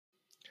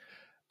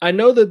I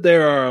know that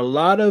there are a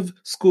lot of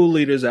school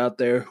leaders out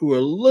there who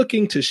are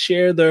looking to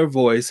share their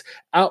voice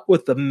out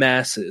with the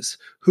masses,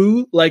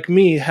 who, like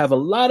me, have a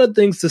lot of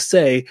things to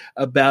say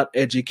about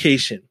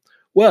education.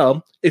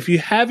 Well, if you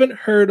haven't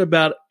heard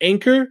about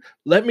Anchor,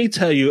 let me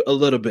tell you a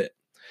little bit.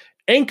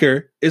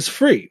 Anchor is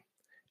free.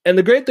 And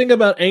the great thing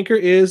about Anchor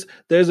is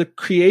there's a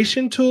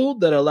creation tool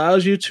that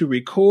allows you to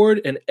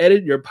record and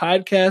edit your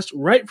podcast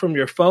right from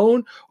your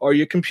phone or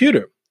your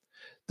computer.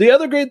 The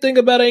other great thing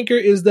about Anchor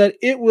is that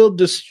it will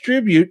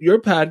distribute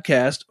your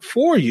podcast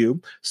for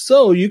you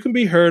so you can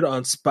be heard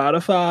on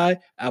Spotify,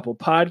 Apple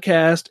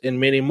Podcast, and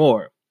many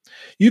more.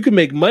 You can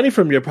make money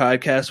from your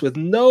podcast with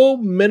no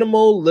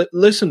minimal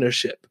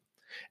listenership.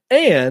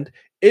 And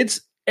it's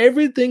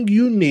everything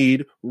you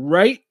need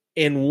right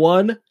in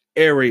one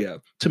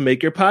area to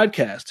make your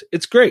podcast.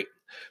 It's great.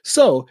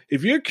 So,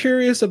 if you're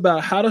curious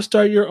about how to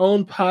start your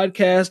own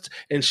podcast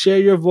and share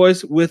your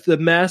voice with the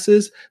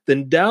masses,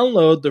 then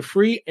download the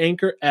free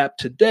Anchor app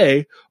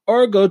today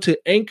or go to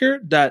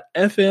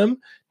anchor.fm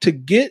to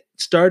get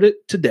started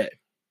today.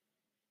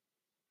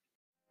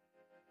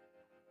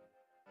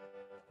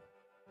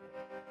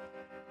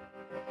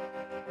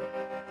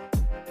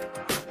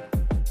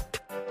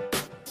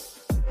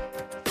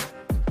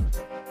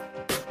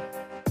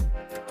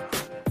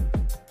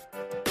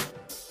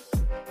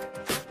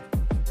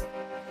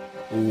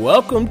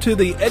 Welcome to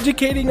the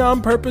Educating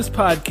on Purpose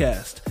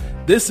podcast.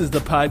 This is the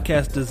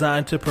podcast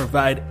designed to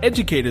provide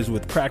educators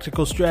with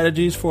practical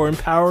strategies for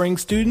empowering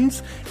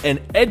students and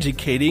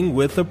educating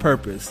with a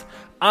purpose.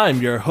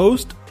 I'm your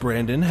host,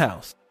 Brandon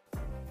House.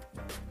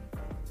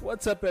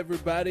 What's up,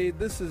 everybody?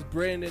 This is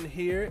Brandon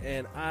here,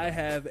 and I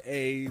have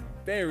a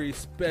very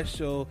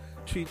special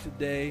treat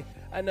today.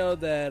 I know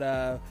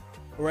that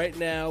right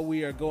now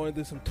we are going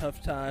through some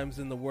tough times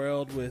in the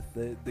world with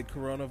the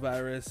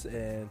coronavirus,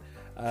 and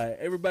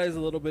everybody's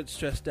a little bit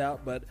stressed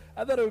out, but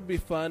I thought it would be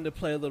fun to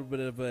play a little bit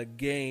of a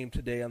game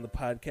today on the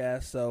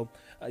podcast. So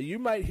you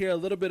might hear a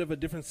little bit of a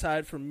different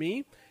side from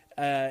me,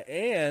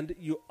 and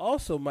you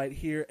also might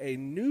hear a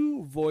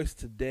new voice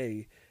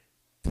today.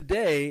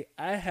 Today,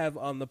 I have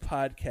on the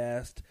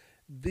podcast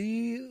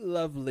the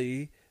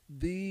lovely,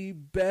 the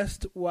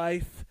best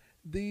wife,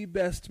 the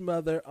best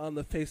mother on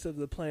the face of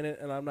the planet,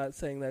 and I'm not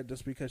saying that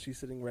just because she's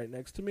sitting right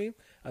next to me.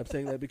 I'm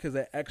saying that because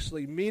I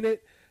actually mean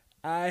it.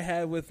 I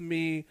have with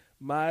me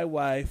my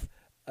wife,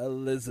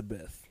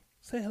 Elizabeth.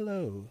 Say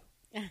hello.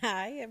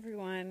 Hi,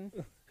 everyone.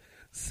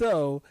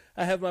 So,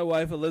 I have my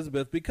wife,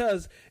 Elizabeth,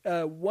 because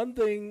one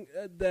thing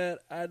that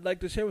I'd like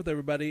to share with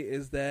everybody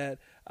is that,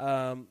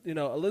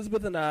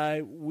 Elizabeth and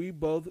I, we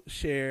both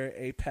share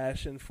a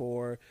passion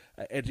for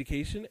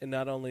education. And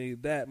not only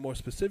that, more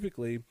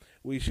specifically,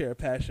 we share a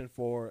passion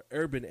for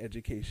urban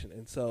education.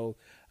 And so,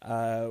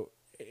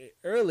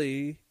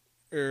 early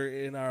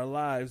in our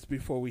lives,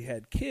 before we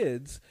had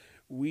kids,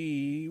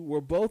 we were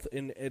both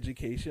in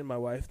education. My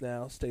wife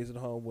now stays at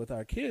home with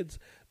our kids,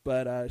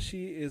 but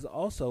she is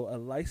also a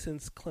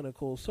licensed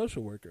clinical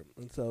social worker.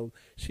 And so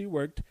she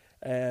worked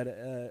at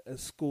a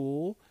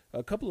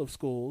couple of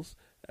schools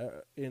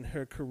in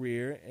her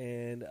career.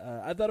 And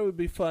I thought it would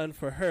be fun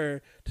for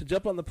her to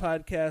jump on the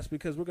podcast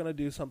because we're going to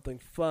do something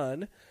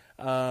fun.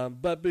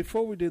 But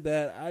before we do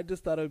that, I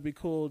just thought it would be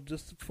cool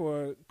just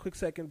for a quick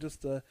second,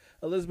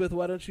 Elizabeth,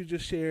 why don't you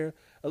just share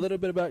a little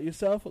bit about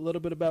yourself, a little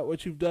bit about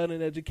what you've done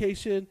in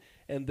education,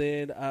 and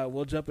then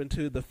we'll jump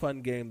into the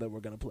fun game that we're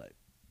going to play.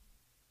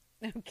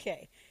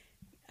 Okay.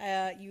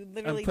 You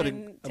literally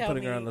I'm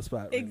putting her on the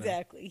spot right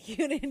exactly. Now.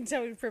 You didn't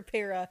tell me to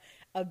prepare a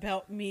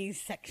about me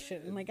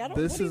section. Like, I don't.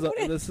 This is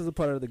a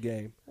part of the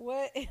game.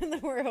 What in the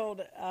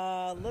world?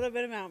 A little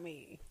bit about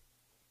me.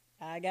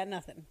 I got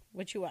nothing.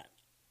 What you want?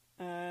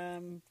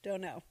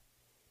 Don't know.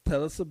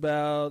 Tell us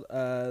about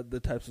the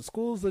types of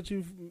schools that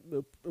you've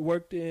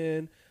worked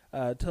in.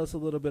 Tell us a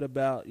little bit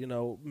about,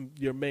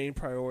 your main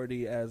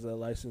priority as a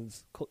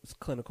licensed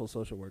clinical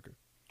social worker.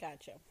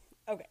 Gotcha.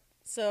 Okay.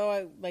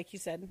 So, like you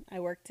said,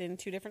 I worked in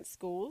two different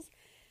schools.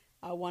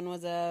 One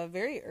was a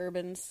very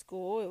urban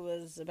school. It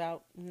was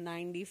about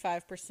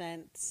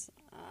 95%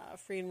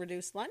 free and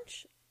reduced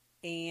lunch.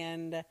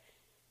 And, it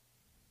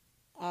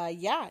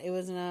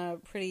was in a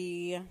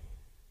pretty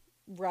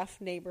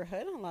rough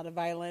neighborhood, a lot of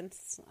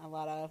violence, a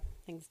lot of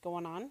things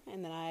going on.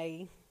 And then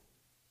I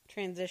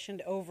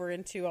transitioned over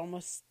into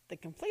almost the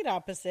complete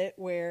opposite,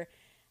 where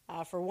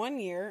for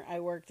 1 year I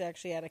worked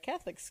actually at a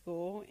Catholic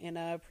school in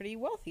a pretty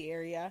wealthy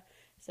area.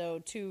 So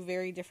two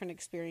very different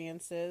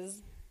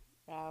experiences,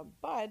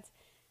 but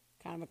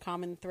kind of a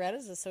common thread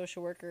as a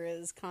social worker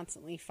is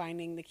constantly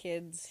finding the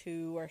kids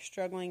who are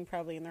struggling,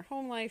 probably in their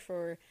home life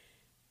or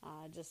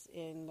just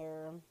in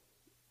their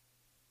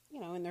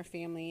in their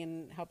family,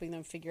 and helping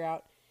them figure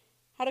out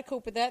how to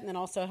cope with that, and then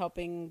also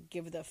helping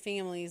give the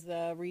families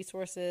the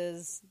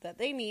resources that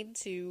they need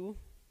to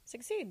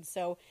succeed.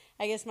 So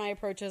I guess my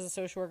approach as a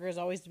social worker is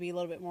always to be a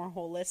little bit more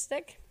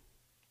holistic.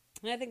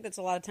 And I think that's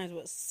a lot of times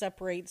what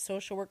separates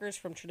social workers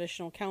from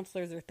traditional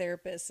counselors or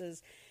therapists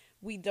is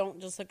we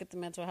don't just look at the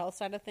mental health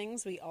side of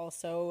things. We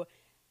also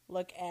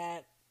look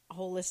at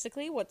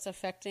holistically what's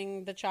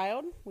affecting the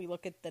child. We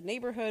look at the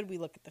neighborhood, we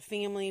look at the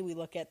family, we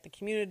look at the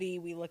community,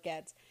 we look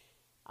at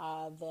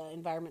the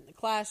environment in the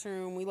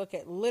classroom. We look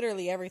at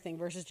literally everything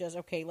versus just,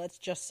 okay, let's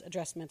just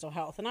address mental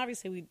health. And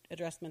obviously we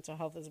address mental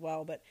health as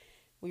well, but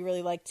we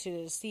really like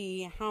to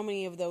see how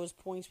many of those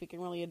points we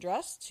can really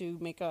address to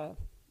make a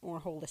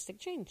more holistic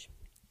change.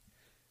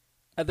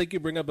 I think you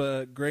bring up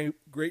a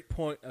great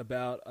point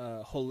about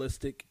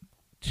holistic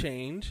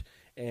change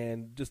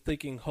and just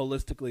thinking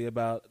holistically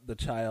about the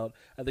child.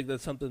 I think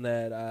that's something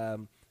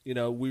that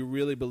we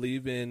really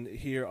believe in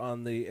here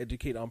on the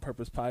Educate on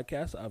Purpose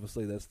podcast.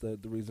 Obviously, that's the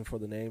reason for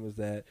the name, is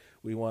that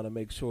we want to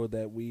make sure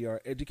that we are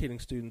educating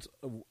students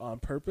on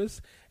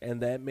purpose,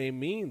 and that may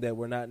mean that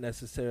we're not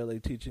necessarily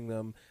teaching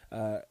them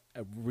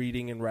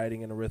reading and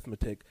writing and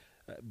arithmetic,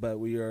 but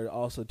we are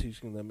also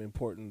teaching them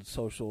important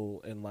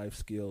social and life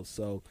skills.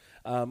 So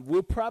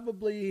we'll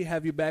probably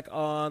have you back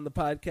on the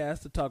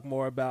podcast to talk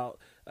more about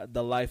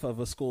the life of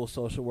a school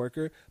social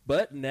worker.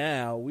 But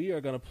now we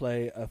are going to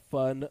play a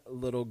fun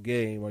little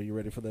game. Are you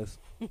ready for this?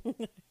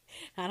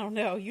 I don't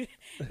know.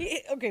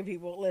 Okay,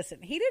 people,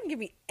 listen. He didn't give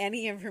me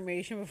any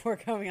information before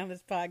coming on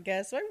this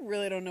podcast, so I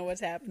really don't know what's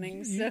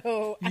happening.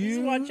 So I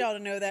just want y'all to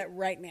know that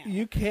right now.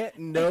 You can't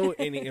know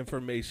any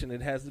information.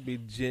 It has to be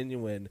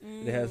genuine.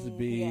 It has to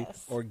be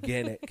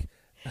organic.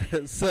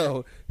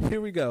 So here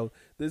we go.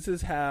 This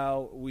is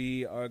how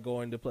we are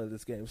going to play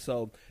this game.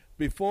 So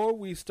before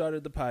we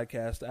started the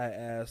podcast, I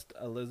asked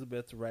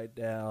Elizabeth to write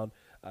down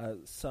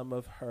some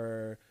of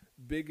her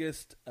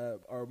biggest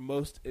or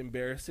most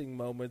embarrassing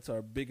moments,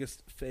 or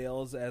biggest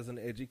fails as an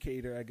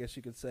educator, I guess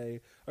you could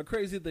say, or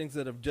crazy things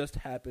that have just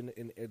happened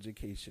in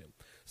education.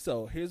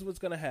 So here's what's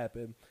going to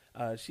happen.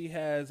 She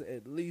has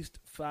at least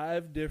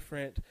 5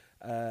 different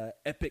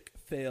epic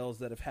fails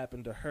that have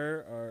happened to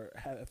her or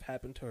have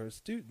happened to her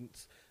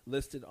students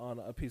listed on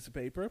a piece of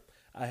paper.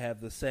 I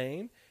have the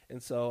same,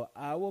 and so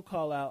I will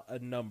call out a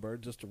number,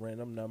 just a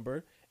random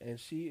number, and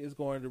she is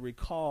going to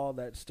recall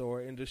that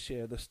story and just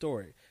share the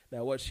story.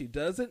 Now, what she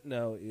doesn't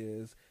know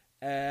is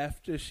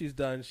after she's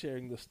done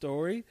sharing the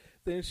story,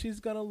 then she's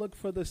going to look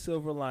for the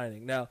silver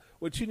lining. Now,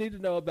 what you need to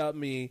know about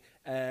me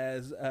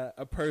as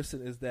a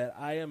person is that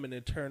I am an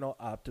eternal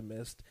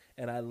optimist,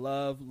 and I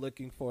love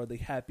looking for the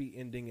happy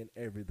ending in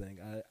everything.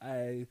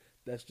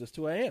 That's just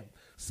who I am.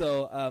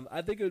 So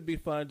I think it would be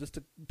fun just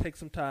to take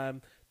some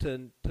time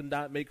to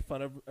not make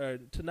fun of, or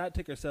to not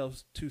take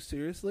ourselves too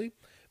seriously,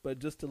 but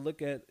just to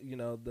look at,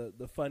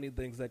 the funny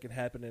things that can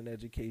happen in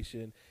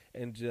education,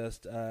 and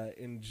just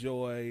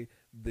enjoy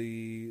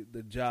the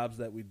jobs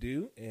that we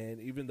do. And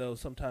even though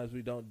sometimes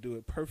we don't do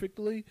it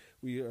perfectly,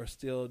 we are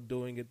still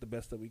doing it the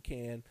best that we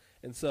can.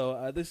 And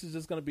so this is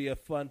just going to be a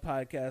fun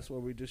podcast where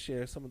we just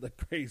share some of the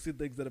crazy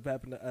things that have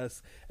happened to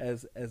us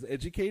as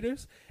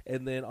educators,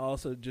 and then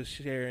also just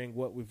sharing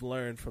what we've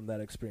learned from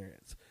that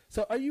experience.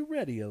 So are you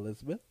ready,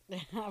 Elizabeth?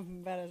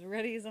 I'm about as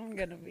ready as I'm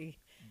going to be.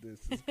 This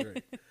is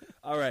great.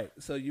 All right.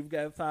 So you've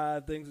got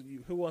 5 things.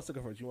 Who wants to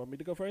go first? You want me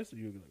to go first, or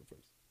you going to go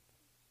first?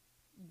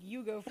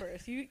 You go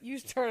first. You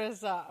start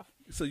us off.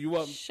 So you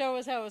want show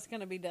us how it's going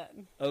to be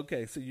done.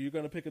 Okay. So you're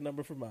going to pick a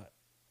number for mine.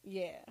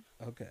 Yeah.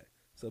 Okay.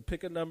 So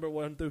pick a number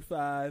 1 through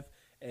 5,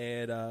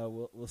 and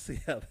we'll see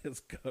how this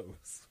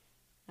goes.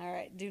 All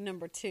right. Do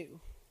number 2.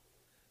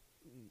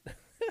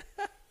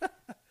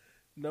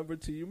 Number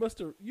 2. You must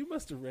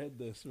have read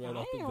this right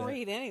off the bat. I didn't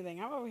read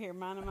anything. I'm over here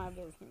minding my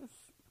business.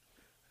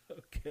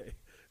 Okay.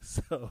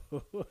 So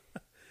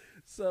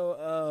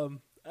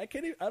I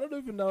can't even, I don't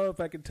even know if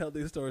I can tell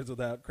these stories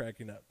without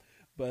cracking up.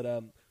 But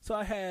so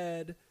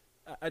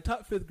I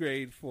taught 5th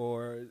grade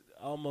for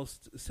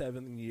almost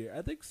 7 years.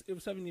 I think it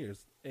was 7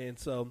 years. And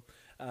so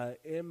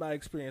in my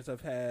experience,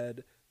 I've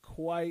had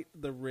quite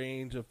the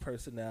range of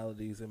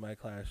personalities in my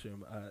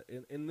classroom.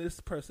 In this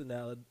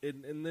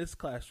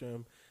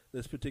classroom,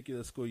 this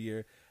particular school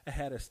year, I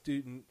had a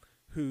student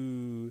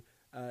who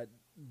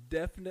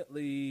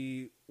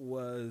definitely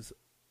was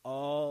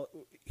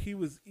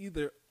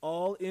either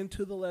all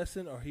into the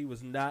lesson, or he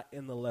was not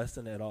in the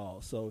lesson at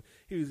all. So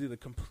he was either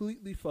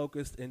completely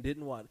focused and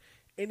didn't want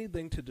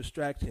anything to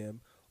distract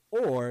him,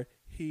 or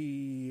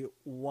he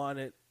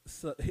wanted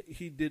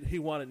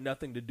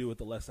nothing to do with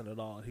the lesson at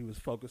all. He was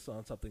focused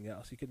on something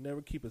else. He could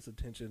never keep his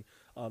attention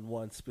on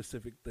one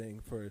specific thing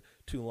for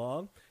too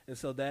long. And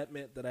so that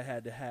meant that I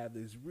had to have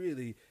these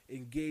really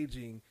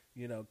engaging,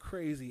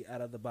 crazy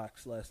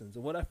out-of-the-box lessons.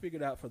 And what I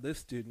figured out for this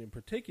student in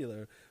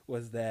particular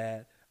was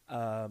that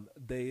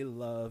they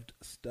loved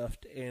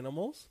stuffed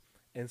animals.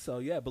 And so,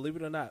 yeah, believe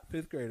it or not,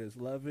 5th graders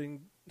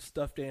loving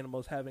stuffed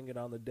animals, having it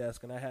on the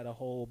desk. And I had a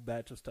whole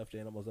batch of stuffed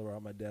animals that were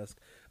on my desk.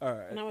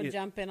 And I would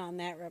jump in on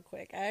that real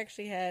quick. I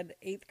actually had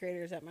 8th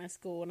graders at my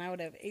school, and I would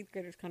have 8th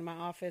graders come to my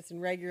office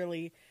and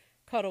regularly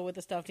cuddle with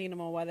the stuffed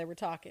animal while they were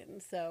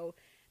talking. So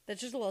that's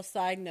just a little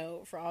side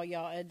note for all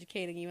y'all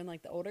educating, even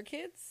like the older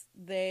kids.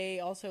 They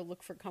also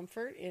look for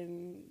comfort,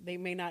 and they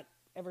may not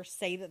ever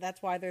say that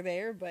that's why they're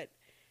there, but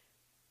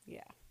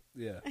yeah.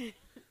 Yeah.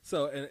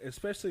 So, and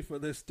especially for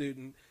this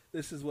student,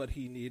 this is what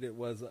he needed.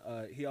 Was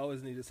he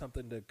always needed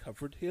something to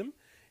comfort him,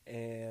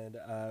 and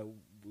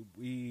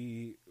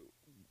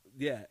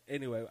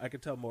Anyway, I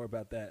could tell more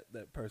about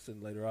that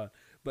person later on.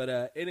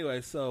 But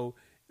anyway, so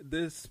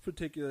this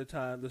particular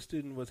time, the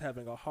student was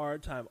having a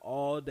hard time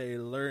all day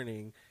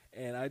learning,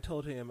 and I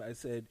told him, I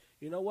said,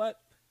 you know what?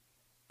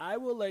 I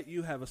will let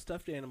you have a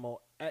stuffed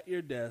animal at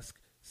your desk,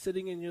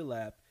 sitting in your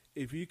lap,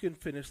 if you can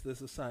finish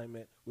this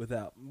assignment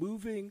without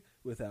moving,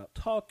 without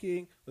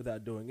talking,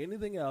 without doing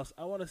anything else.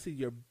 I want to see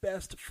your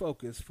best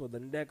focus for the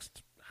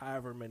next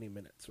however many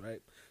minutes,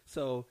 right?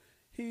 So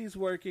he's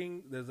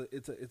working.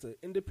 It's an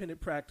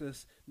independent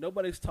practice.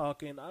 Nobody's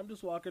talking. I'm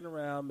just walking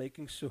around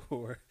making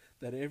sure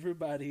that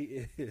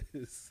everybody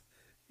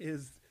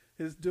is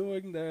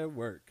doing their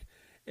work.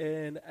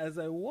 And as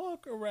I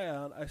walk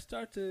around, I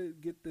start to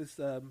get this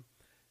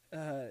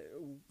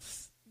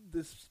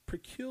this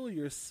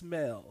peculiar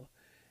smell,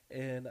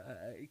 and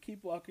I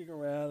keep walking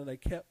around, and I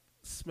kept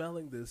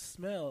smelling this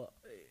smell,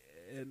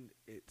 and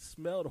it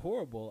smelled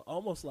horrible,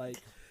 almost like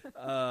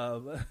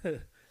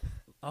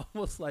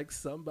almost like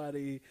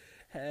somebody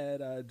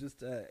had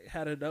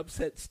had an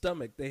upset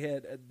stomach. They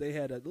had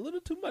a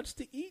little too much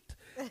to eat,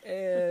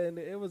 and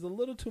it was a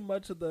little too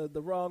much of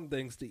the wrong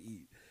things to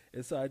eat.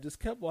 And so I just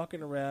kept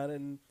walking around,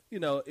 and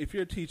if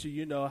you're a teacher,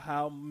 you know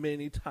how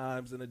many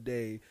times in a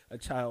day a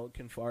child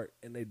can fart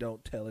and they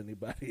don't tell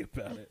anybody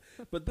about it.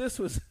 But this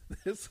was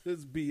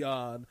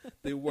beyond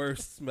the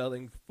worst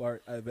smelling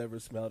fart I've ever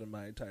smelled in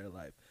my entire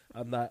life.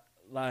 I'm not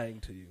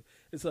lying to you.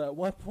 And so at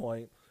one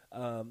point,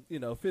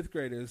 fifth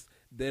graders,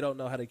 they don't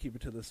know how to keep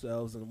it to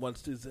themselves. And one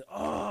student said,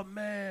 "Oh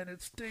man,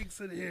 it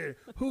stinks in here.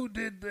 Who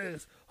did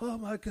this? Oh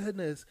my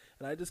goodness."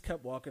 And I just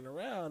kept walking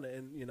around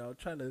and,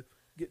 trying to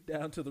get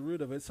down to the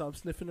root of it. So I'm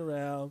sniffing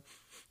around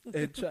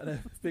and trying to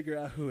figure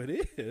out who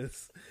it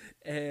is.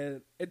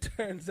 And it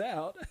turns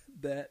out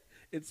that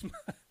it's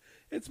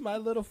my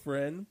little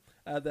friend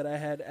that I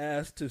had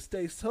asked to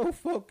stay so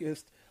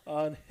focused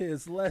on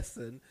his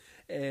lesson.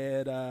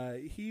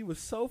 And he was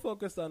so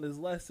focused on his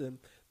lesson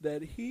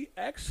that he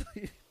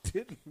actually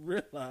didn't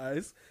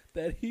realize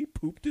that he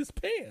pooped his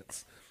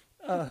pants.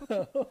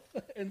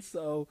 And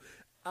so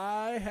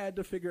I had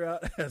to figure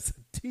out as a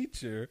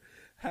teacher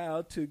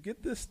how to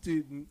get the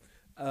student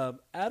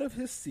out of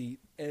his seat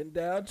and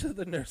down to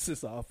the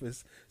nurse's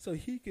office so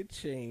he could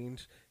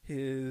change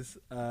his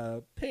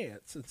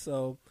pants. And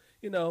so,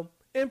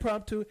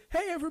 impromptu,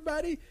 "Hey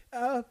everybody,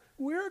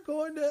 we're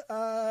gonna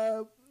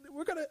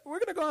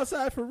go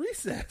outside for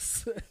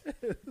recess."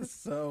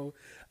 So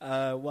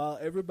while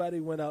everybody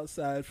went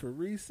outside for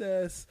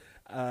recess,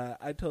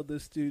 I told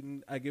this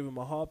student, I gave him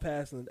a hall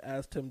pass and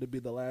asked him to be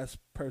the last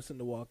person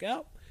to walk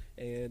out.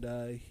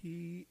 And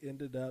he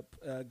ended up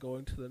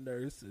going to the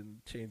nurse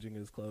and changing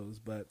his clothes.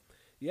 But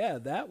yeah,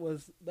 that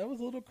was a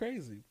little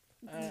crazy.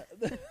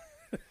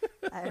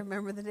 I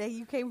remember the day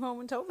you came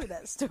home and told me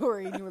that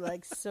story, and you were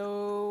like,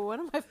 "So one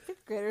of my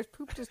fifth graders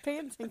pooped his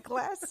pants in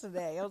class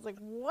today." I was like,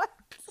 "What?"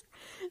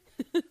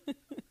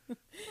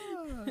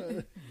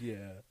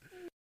 Yeah.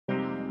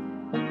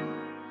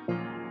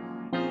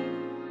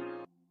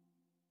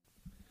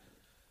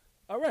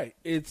 All right,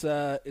 it's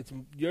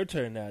your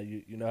turn now.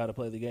 You know how to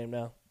play the game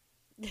now?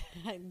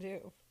 I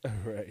do. All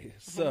right,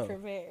 so I'm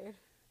prepared.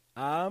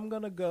 I'm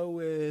gonna go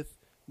with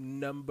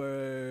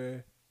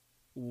number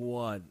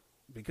 1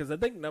 because I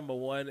think number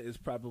 1 is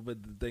probably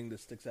the thing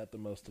that sticks out the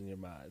most in your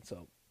mind.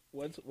 So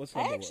what's number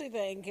 1? I actually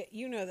think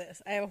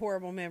this. I have a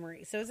horrible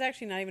memory, so it's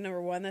actually not even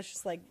number 1. That's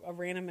just like a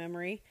random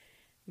memory.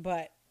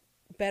 But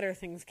better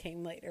things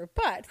came later.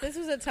 But this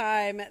was a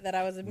time that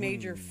I was a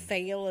major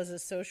fail as a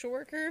social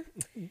worker.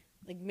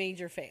 Like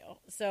major fail.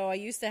 So I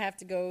used to have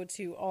to go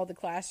to all the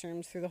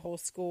classrooms through the whole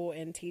school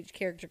and teach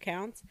character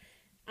counts.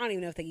 I don't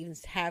even know if they even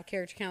have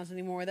character counts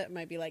anymore. That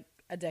might be like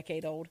a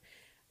decade old.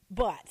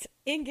 But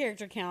in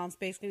character counts,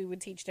 basically we would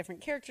teach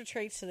different character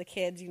traits to the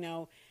kids,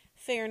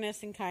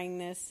 fairness and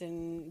kindness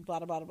and blah,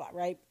 blah, blah, blah,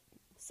 right?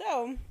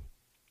 So,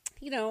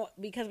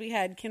 because we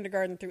had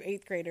kindergarten through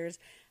 8th graders,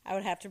 I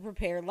would have to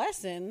prepare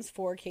lessons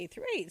for K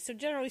through 8. So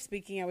generally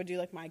speaking, I would do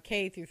like my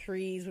K through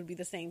 3s would be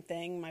the same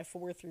thing, my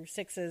 4 through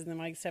 6s, and then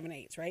my 7,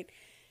 8s, right?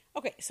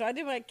 Okay, so I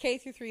did my K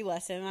through 3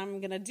 lesson, and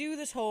I'm going to do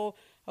this whole,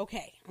 I'm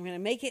going to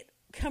make it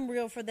come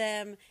real for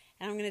them,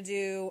 and I'm going to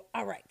do,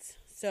 all right,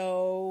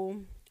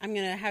 so I'm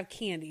going to have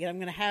candy, and I'm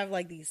going to have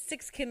like these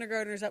 6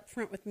 kindergartners up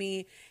front with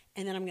me,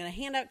 and then I'm going to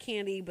hand out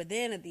candy, but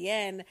then at the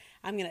end,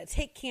 I'm going to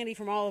take candy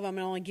from all of them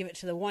and only give it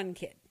to the one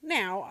kid.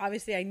 Now,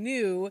 obviously, I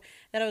knew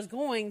that I was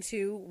going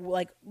to,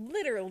 like,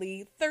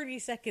 literally 30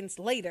 seconds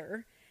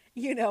later,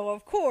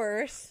 of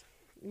course,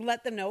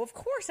 let them know, of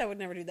course I would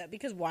never do that,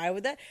 because why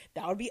would that?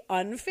 That would be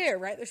unfair,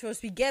 right? They're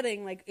supposed to be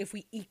getting, like, if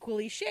we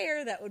equally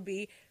share, that would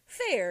be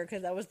fair,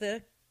 because that was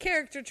the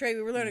character trait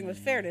we were learning was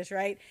fairness,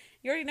 right?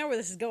 You already know where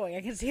this is going.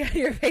 I can see on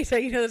your face how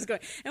you know this is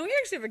going. And we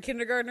actually have a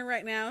kindergartner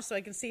right now, so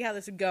I can see how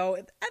this would go.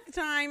 At the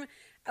time,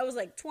 I was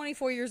like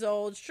 24 years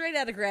old, straight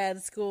out of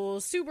grad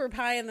school, super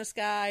pie in the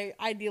sky,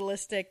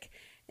 idealistic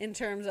in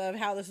terms of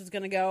how this was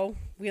going to go.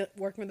 We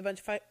working with a bunch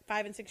of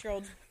 5 and 6 year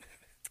olds.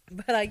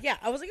 But yeah,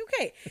 I was like,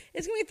 okay,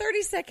 it's going to be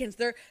 30 seconds.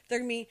 They're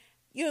going to be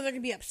you know, they're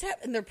going to be upset,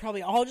 and they're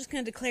probably all just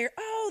going to declare,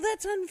 oh,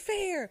 that's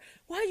unfair.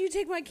 Why'd you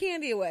take my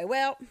candy away?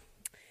 Well,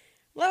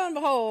 lo and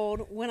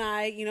behold, when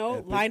I, you know,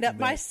 Epic lined up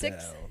my meltdown.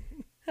 6...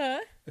 Huh?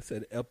 I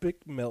said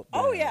epic meltdown.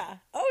 Oh, yeah.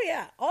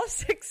 All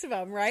 6 of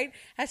them, right?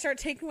 I start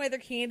taking away their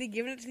candy,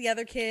 giving it to the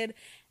other kid,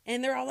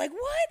 and they're all like,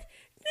 what?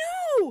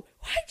 No!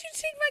 Why'd you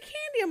take my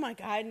candy? I'm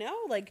like, I know.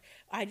 Like,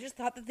 I just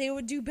thought that they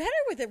would do better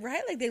with it,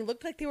 right? Like, they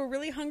looked like they were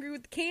really hungry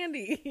with the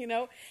candy, you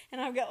know?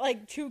 And I've got,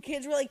 like, 2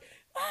 kids who are like,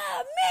 oh,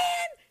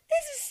 man!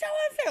 This is so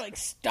unfair. Like,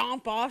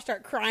 stomp off,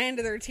 start crying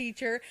to their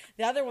teacher.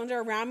 The other ones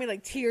are around me,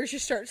 like, tears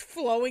just starts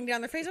flowing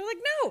down their face. I was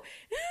like,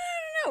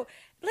 no.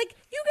 Like,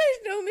 you guys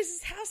know,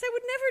 Mrs. House, I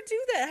would never do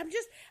that. I'm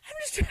just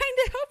trying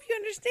to help you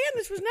understand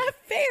this was not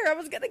fair. I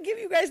was going to give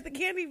you guys the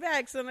candy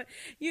back. So,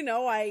 you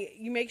know,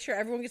 you make sure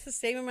everyone gets the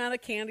same amount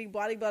of candy,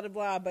 blah, blah, blah,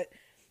 blah. But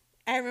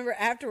I remember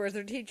afterwards,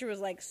 their teacher was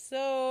like,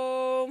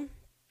 so, I don't know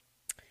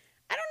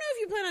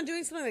if you plan on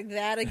doing something like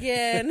that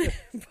again,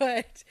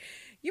 but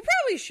you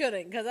probably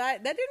shouldn't, because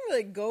that didn't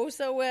really go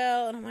so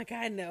well. And I'm like,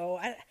 I know.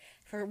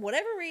 For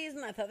whatever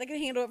reason, I thought they could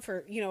handle it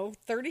for,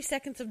 30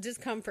 seconds of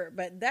discomfort,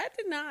 but that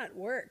did not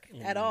work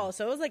at all.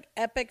 So it was like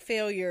epic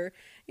failure.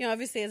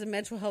 Obviously as a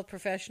mental health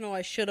professional,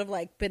 I should have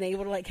been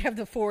able to have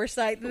the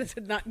foresight that this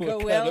did not go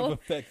well. What kind of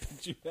effect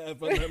did you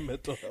have on our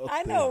mental health?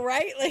 I know,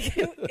 right?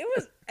 It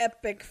was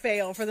epic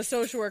fail for the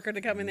social worker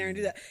to come in there and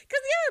do that. Because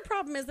the other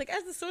problem is,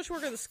 as the social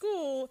worker of the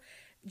school,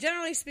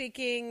 generally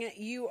speaking,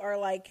 you are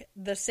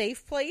the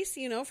safe place,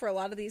 for a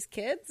lot of these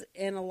kids,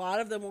 and a lot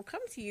of them will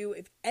come to you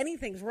if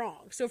anything's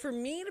wrong. So for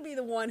me to be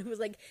the one who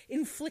was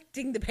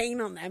inflicting the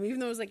pain on them, even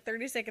though it was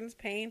 30 seconds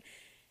pain,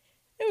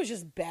 it was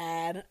just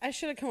bad. I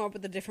should have come up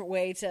with a different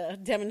way to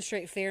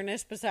demonstrate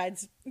fairness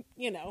besides,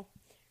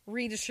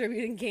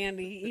 redistributing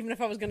candy. Even if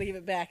I was going to give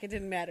it back, it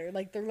didn't matter.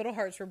 Their little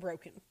hearts were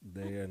broken.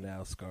 They are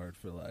now scarred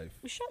for life.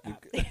 Shut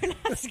up. They're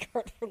not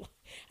scarred for life.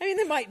 I mean,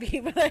 they might be,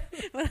 but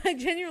I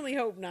genuinely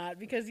hope not,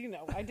 because,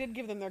 I did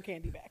give them their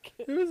candy back.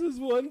 There was this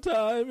one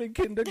time in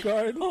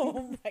kindergarten.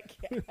 Oh, my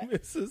God.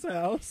 Mrs.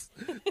 House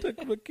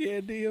took my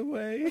candy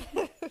away.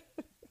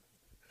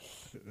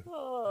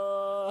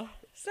 So,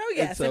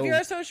 yes, if you're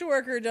a social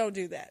worker, don't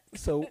do that.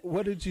 So,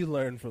 what did you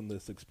learn from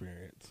this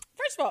experience?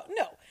 First of all,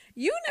 no.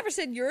 You never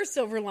said your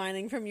silver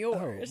lining from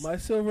yours. Oh, my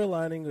silver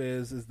lining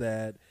is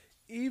that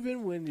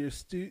even when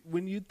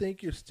when you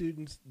think your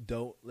students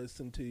don't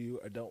listen to you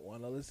or don't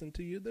want to listen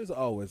to you, there's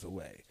always a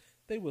way.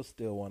 They will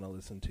still want to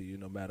listen to you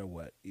no matter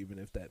what, even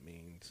if that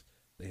means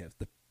they have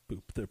to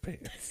poop their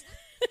pants.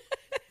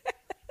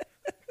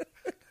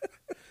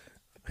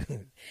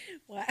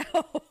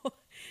 Wow.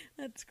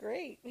 That's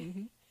great.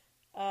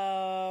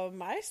 Mm-hmm.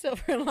 My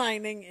silver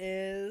lining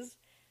is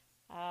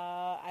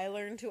I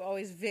learned to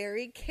always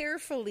very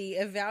carefully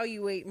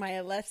evaluate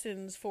my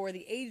lessons for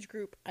the age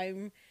group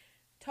I'm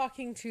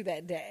talking to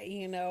that day.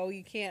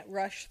 You can't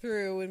rush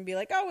through and be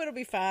like, oh, it'll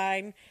be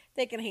fine.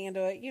 They can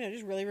handle it.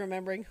 Just really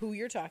remembering who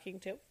you're talking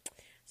to.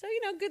 So,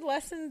 good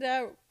lesson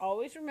to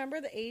always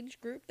remember the age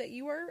group that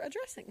you are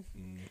addressing.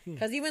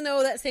 Because even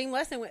though that same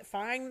lesson went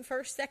fine in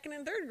first, second,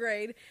 and third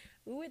grade,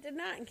 it did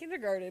not in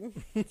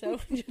kindergarten. So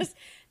just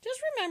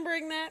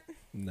remembering that.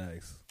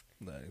 Nice.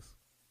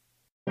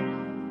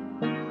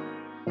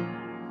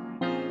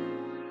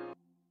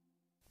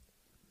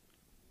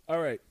 All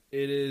right.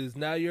 It is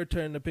now your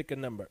turn to pick a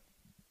number.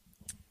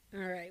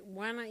 All right.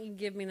 Why don't you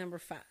give me number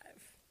 5?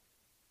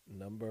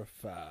 Number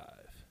 5.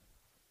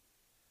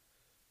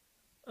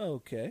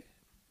 Okay.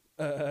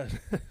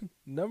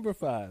 Number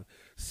 5.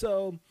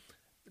 So,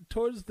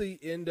 towards the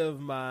end of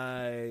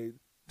my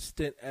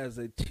stint as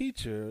a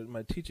teacher,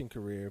 my teaching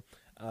career,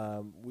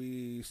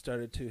 we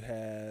started to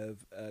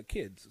have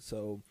kids.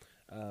 So,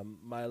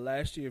 my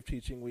last year of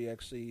teaching, we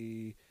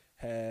actually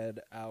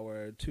had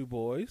our 2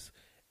 boys.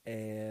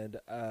 And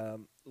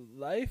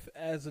life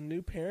as a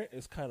new parent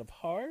is kind of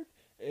hard.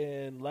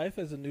 And life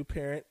as a new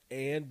parent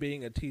and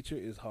being a teacher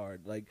is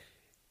hard.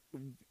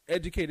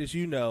 Educators,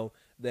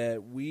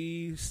 that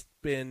we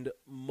spend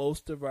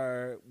most of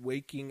our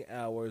waking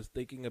hours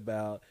thinking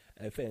about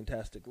a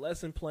fantastic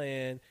lesson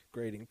plan,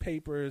 grading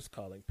papers,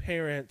 calling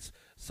parents,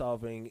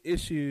 solving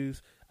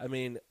issues. I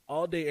mean,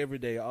 all day, every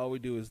day, all we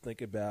do is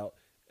think about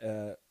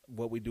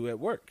what we do at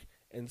work.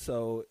 And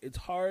so it's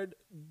hard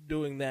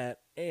doing that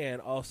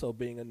and also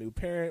being a new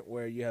parent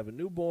where you have a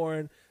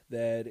newborn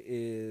that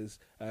is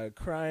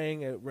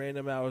crying at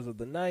random hours of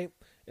the night.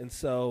 And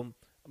so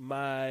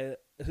I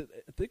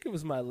think it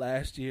was my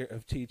last year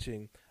of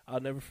teaching. I'll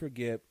never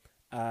forget.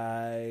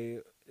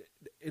 For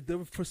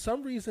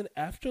some reason,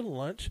 after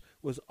lunch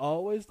was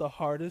always the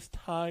hardest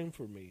time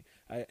for me.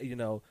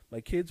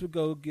 My kids would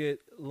go get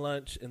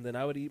lunch, and then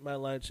I would eat my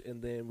lunch,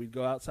 and then we'd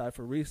go outside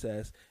for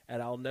recess.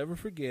 And I'll never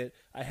forget,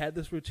 I had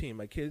this routine.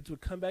 My kids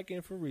would come back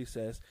in for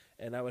recess,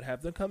 and I would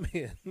have them come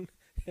in,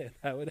 and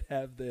I would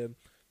have them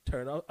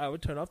turn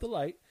off the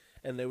light,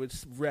 and they would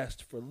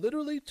rest for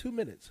literally 2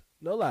 minutes.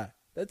 No lie.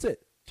 That's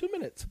it. 2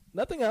 minutes.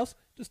 Nothing else.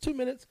 Just 2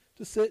 minutes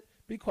to sit,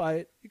 be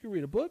quiet. You can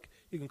read a book.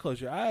 You can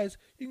close your eyes.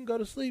 You can go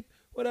to sleep.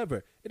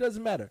 whatever. It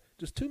doesn't matter.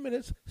 Just 2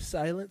 minutes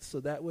silence, so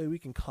that way we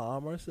can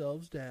calm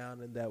ourselves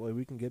down, and that way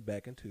we can get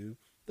back into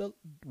the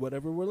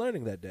whatever we're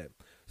learning that day.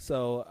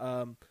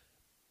 So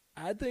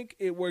I think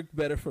it worked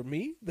better for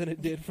me than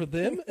it did for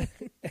them.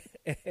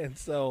 And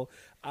so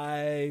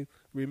I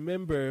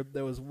remember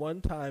there was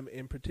one time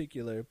in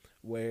particular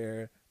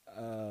where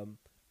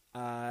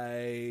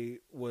I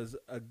was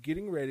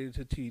getting ready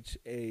to teach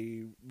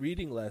a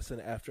reading lesson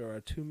after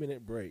our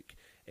 2-minute break,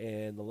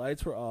 and the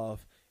lights were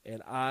off,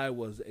 and I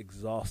was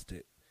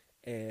exhausted.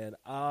 And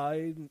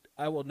I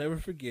will never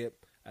forget,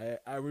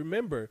 I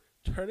remember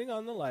turning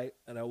on the light,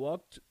 and I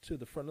walked to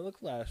the front of the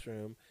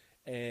classroom,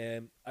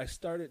 and I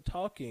started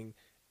talking,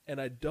 and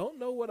I don't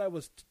know what I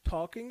was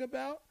talking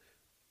about,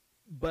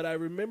 but I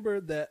remember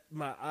that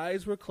my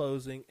eyes were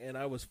closing and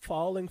I was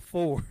falling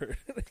forward.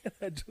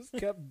 I just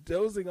kept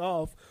dozing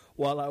off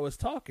while I was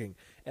talking,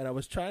 and I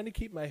was trying to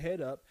keep my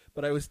head up,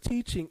 but I was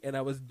teaching and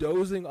I was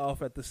dozing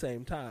off at the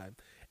same time.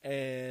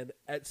 And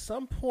at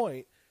some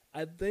point,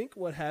 I think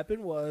what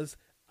happened was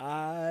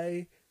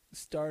I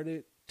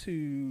started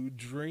to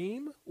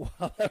dream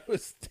while I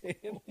was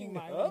standing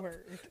up.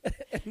 Word.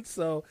 And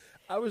so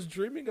I was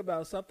dreaming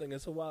about something.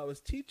 And so while I was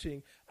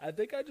teaching, I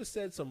think I just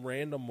said some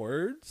random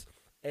words.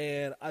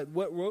 And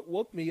what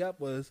woke me up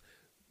was,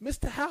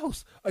 Mr.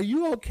 House, are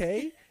you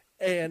okay?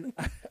 And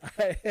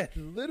I had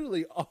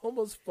literally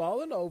almost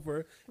fallen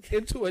over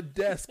into a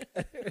desk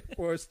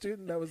for a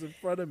student that was in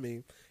front of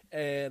me.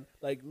 And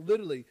like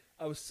literally,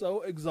 I was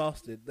so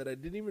exhausted that I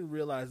didn't even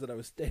realize that I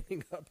was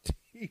standing up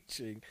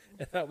teaching,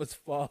 and I was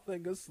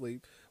falling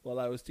asleep while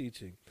I was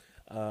teaching.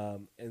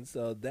 And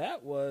so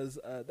that was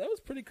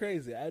pretty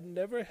crazy. I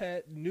never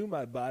knew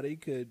my body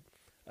could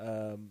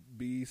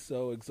be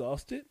so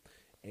exhausted.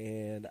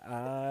 And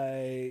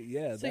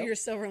So your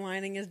silver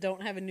lining is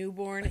don't have a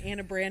newborn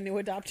and a brand new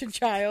adopted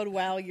child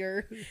while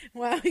you're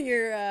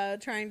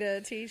trying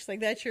to teach. Like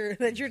that's your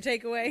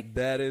takeaway.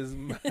 That is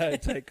my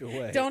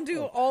takeaway. Don't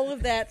do all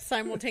of that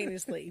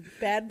simultaneously.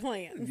 Bad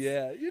plans.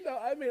 Yeah,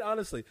 I mean,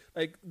 honestly,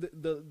 like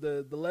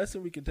the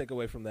lesson we can take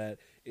away from that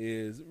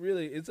is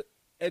really it's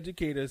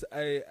educators.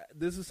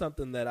 This is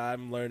something that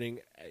I'm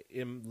learning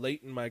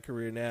late in my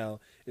career now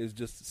is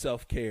just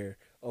self-care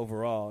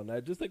overall. And I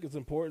just think it's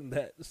important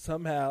that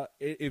somehow,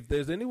 if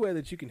there's any way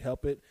that you can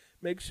help it,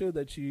 make sure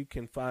that you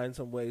can find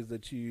some ways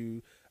that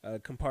you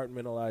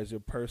compartmentalize your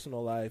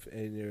personal life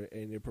and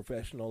your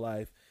professional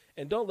life,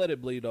 and don't let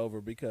it bleed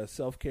over, because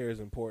self-care is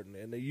important,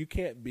 and you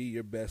can't be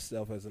your best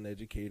self as an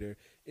educator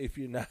if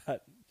you're not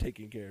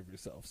taking care of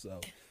yourself. So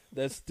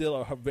that's still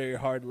a very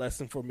hard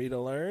lesson for me to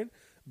learn,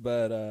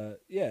 but I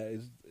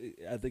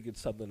think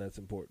it's something that's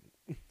important.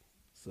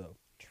 So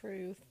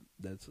truth.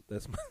 That's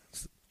my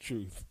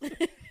truth.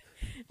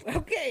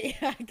 Okay,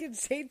 I can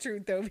say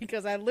truth though,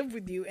 because I live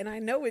with you and I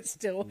know it's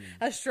still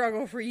a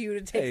struggle for you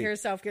to take care of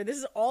self-care. This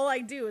is all I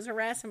do is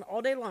harass him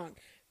all day long.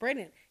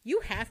 Brandon,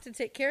 you have to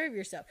take care of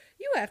yourself.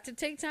 You have to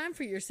take time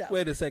for yourself.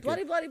 Wait a second.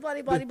 Bloody, bloody,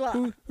 bloody, bloody, blah.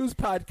 Whose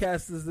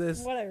podcast is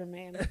this? Whatever,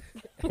 man.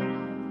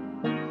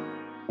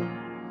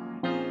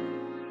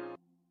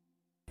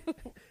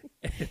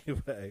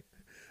 Anyway,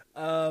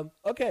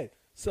 okay.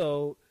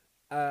 So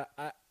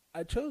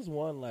I chose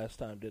one last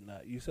time, didn't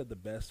I? You said the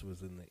best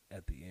was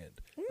at the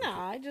end. No,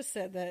 I just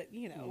said that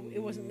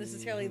it wasn't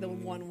necessarily the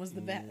one was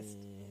the best.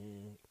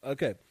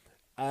 Okay,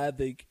 I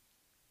think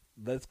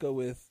let's go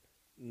with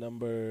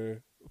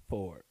number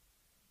 4.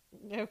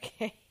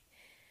 Okay.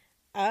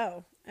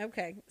 Oh,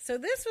 okay. So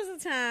this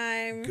was a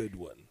time. Good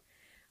one.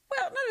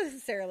 Well, not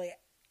necessarily.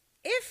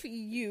 If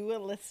you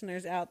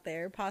listeners out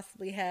there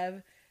possibly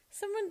have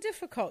someone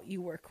difficult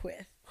you work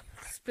with,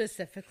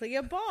 specifically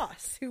a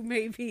boss who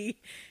may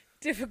be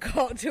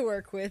difficult to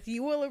work with,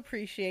 you will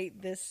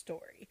appreciate this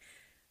story.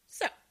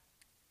 So,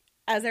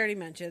 as I already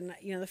mentioned,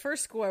 the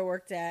first school I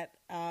worked at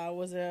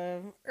was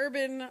a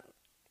urban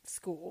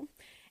school,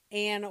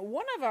 and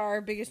one of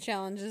our biggest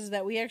challenges is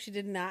that we actually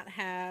did not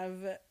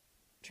have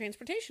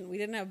transportation. We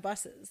didn't have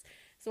buses.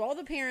 So all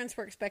the parents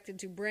were expected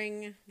to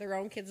bring their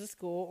own kids to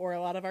school, or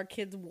a lot of our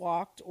kids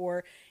walked,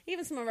 or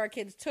even some of our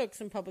kids took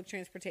some public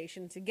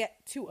transportation to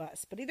get to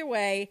us. But either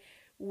way,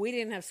 we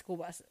didn't have school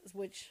buses,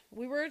 which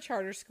we were a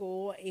charter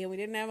school, and we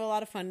didn't have a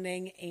lot of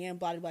funding, and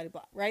blah, blah, blah,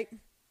 blah, right?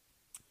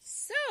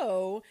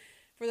 So,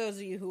 for those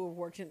of you who have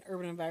worked in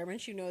urban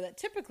environments, you know that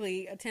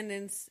typically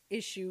attendance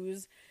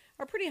issues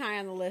are pretty high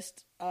on the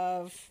list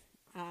of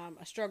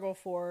a struggle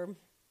for,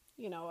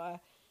 a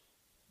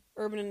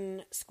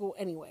urban school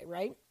anyway,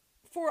 right?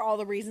 For all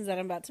the reasons that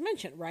I'm about to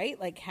mention, right?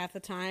 Like half the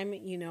time,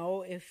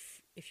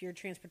 if your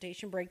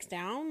transportation breaks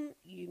down,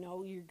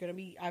 you're going to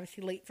be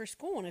obviously late for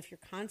school. And if your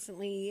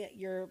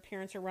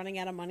parents are running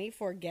out of money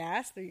for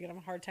gas, then you're going to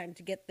have a hard time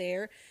to get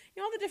there.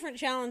 All the different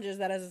challenges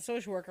that as a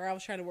social worker, I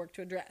was trying to work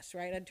to address,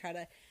 right? I'd try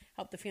to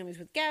help the families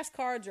with gas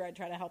cards, or I'd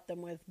try to help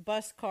them with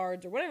bus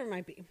cards, or whatever it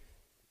might be.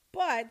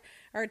 But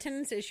our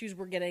attendance issues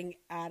were getting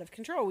out of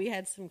control. We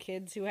had some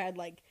kids who had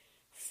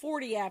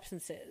 40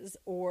 absences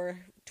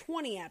or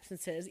 20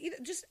 absences, either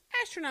just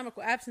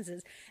astronomical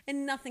absences,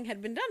 and nothing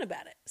had been done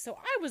about it. So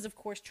I was, of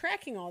course,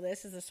 tracking all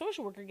this as a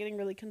social worker, getting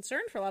really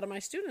concerned for a lot of my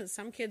students.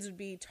 Some kids would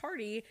be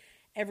tardy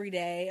every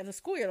day of the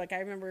school year. Like I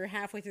remember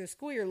halfway through the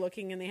school year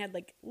looking, and they had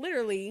like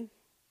literally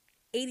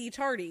 80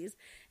 tardies,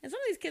 and some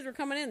of these kids were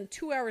coming in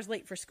 2 hours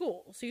late for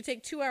school. So you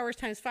take 2 hours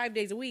times 5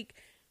 days a week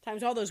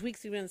times all those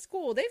weeks they've been in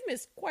school, they've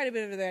missed quite a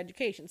bit of their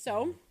education.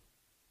 So,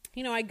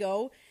 I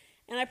go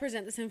and I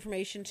present this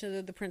information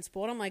to the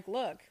principal, and I'm like,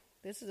 look,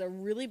 this is a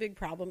really big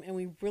problem, and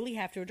we really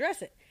have to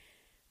address it.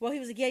 Well, he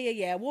was like,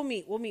 yeah, we'll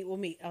meet.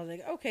 I was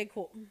like, okay,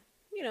 cool.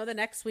 The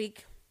next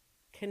week,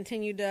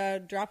 continued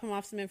to drop him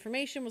off some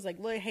information, was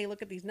like, hey,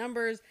 look at these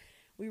numbers.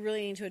 We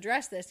really need to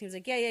address this. And he was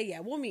like, yeah,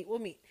 we'll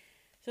meet.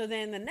 So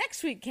then the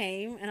next week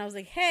came, and I was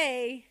like,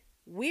 hey,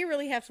 we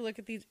really have to look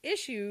at these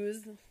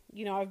issues.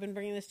 I've been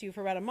bringing this to you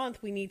for about a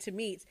month. We need to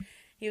meet.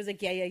 He was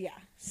like, yeah.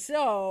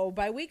 So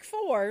by week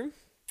 4,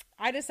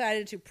 I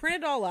decided to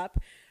print it all up,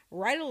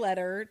 write a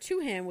letter to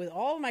him with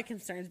all of my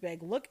concerns, be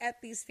like, look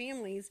at these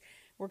families.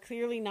 We're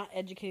clearly not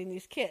educating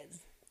these kids.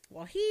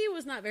 Well, he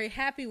was not very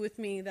happy with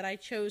me that I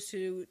chose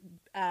to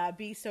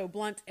be so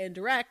blunt and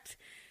direct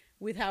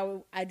with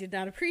how I did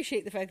not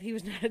appreciate the fact that he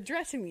was not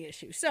addressing the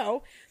issue.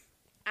 So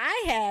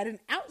I had an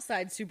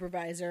outside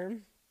supervisor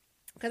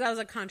because I was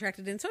a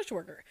contracted in social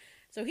worker.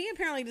 So he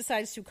apparently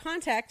decides to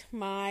contact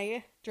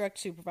my direct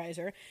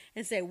supervisor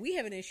and say, we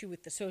have an issue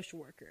with the social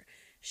worker.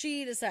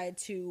 She decided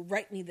to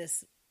write me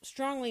this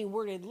strongly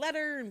worded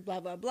letter and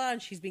blah, blah, blah,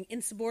 and she's being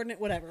insubordinate,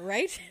 whatever,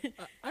 right?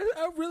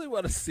 I really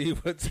want to see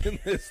what's in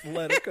this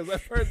letter because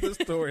I've heard this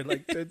story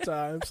like 10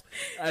 times.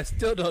 I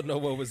still don't know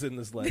what was in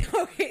this letter.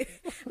 Okay.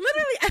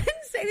 Literally, I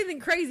didn't say anything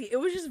crazy. It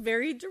was just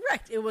very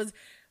direct. It was,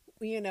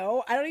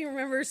 I don't even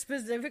remember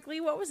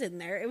specifically what was in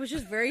there. It was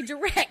just very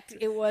direct.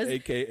 It was...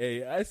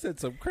 AKA, I said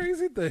some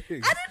crazy things. I did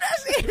not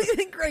say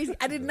anything crazy.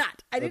 I did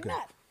not.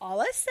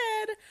 All I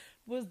said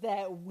was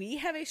that we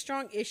have a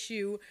strong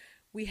issue.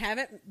 We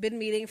haven't been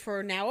meeting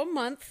for now a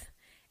month,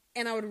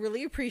 and I would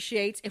really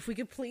appreciate if we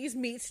could please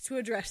meet to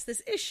address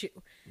this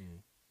issue.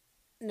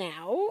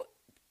 Now,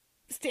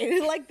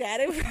 stated like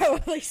that, it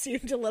probably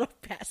seemed a little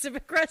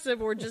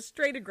passive-aggressive or just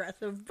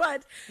straight-aggressive,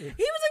 but he was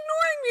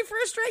ignoring me for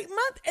a straight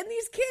month, and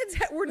these kids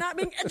were not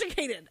being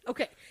educated.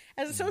 Okay,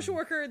 as a social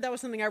worker, that was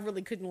something I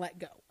really couldn't let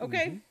go,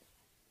 okay?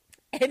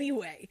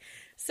 Anyway,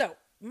 so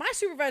my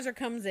supervisor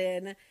comes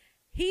in.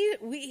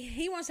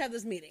 He wants to have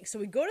this meeting, so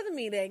we go to the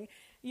meeting,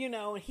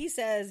 and he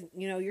says,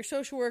 your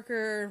social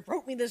worker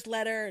wrote me this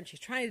letter, and she's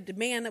trying to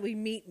demand that we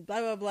meet, and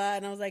blah, blah, blah,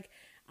 and I was like,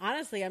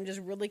 honestly, I'm just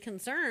really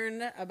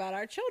concerned about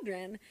our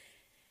children.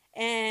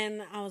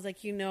 And I was like,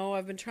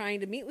 I've been trying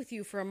to meet with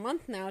you for a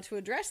month now to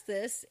address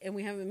this, and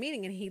we haven't been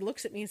meeting. And he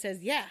looks at me and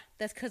says, yeah,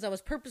 that's because I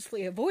was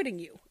purposefully avoiding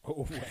you.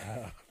 Oh,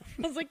 wow.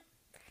 I was like,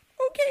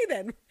 okay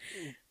then.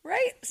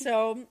 Right?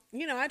 So,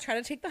 I try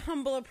to take the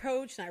humble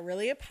approach, and I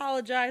really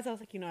apologize. I was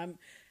like, I'm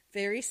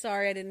very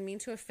sorry. I didn't mean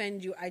to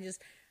offend you.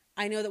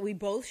 I know that we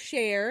both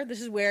share.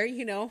 This is where,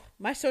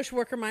 my social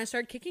worker mind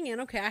started kicking in.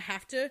 Okay, I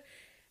have to,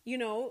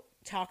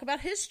 talk about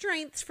his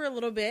strengths for a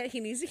little bit. He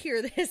needs to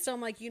hear this. So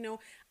I'm like,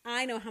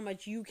 I know how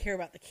much you care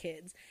about the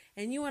kids,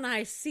 and you and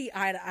I see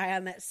eye to eye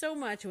on that so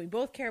much, and we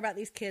both care about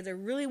these kids. I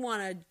really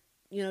want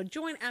to,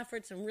 join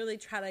efforts and really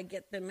try to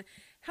get them,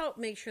 help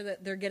make sure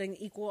that they're getting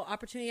equal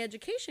opportunity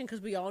education,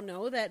 because we all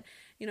know that,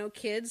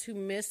 kids who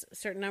miss a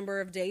certain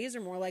number of days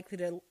are more likely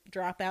to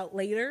drop out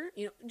later.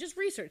 Just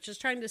research, just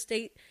trying to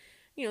state,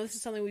 this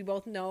is something we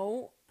both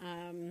know,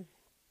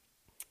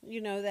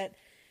 that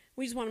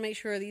we just want to make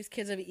sure these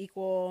kids have an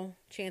equal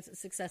chance at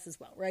success as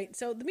well, right?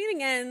 So the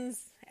meeting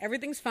ends.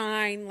 Everything's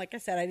fine. Like I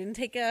said, I didn't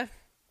take a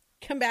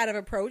combative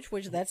approach,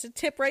 which that's a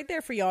tip right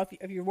there for y'all.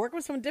 If you're working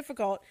with someone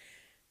difficult,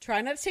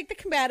 try not to take the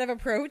combative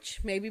approach.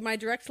 Maybe my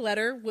direct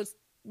letter was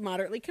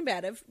moderately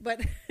combative, but,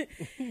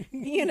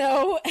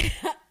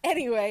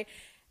 anyway,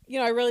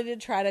 I really did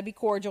try to be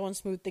cordial and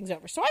smooth things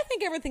over. So I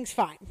think everything's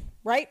fine,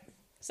 right?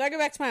 So I go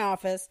back to my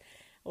office.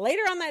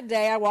 Later on that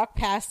day, I walk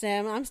past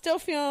him. I'm still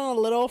feeling a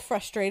little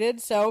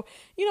frustrated. So,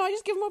 I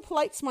just give him a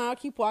polite smile,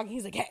 keep walking.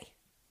 He's like, hey,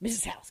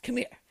 Mrs. House, come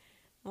here.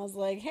 I was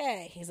like,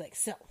 hey. He's like,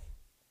 so,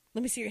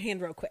 let me see your hand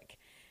real quick.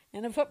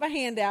 And I put my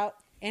hand out,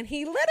 and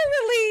he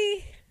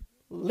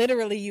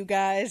literally, you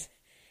guys,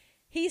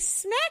 he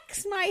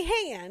smacks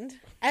my hand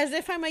as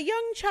if I'm a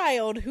young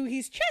child who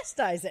he's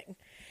chastising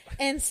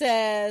and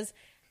says,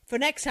 for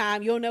next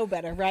time, you'll know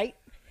better, right?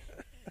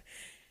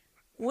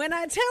 When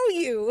I tell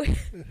you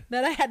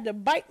that I had to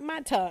bite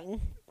my tongue,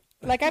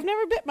 like I've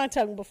never bit my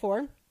tongue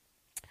before,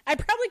 I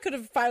probably could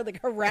have filed like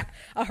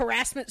a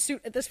harassment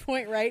suit at this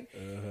point, right?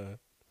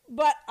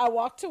 But I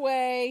walked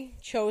away,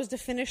 chose to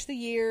finish the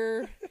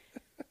year,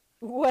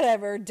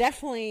 whatever.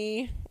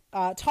 Definitely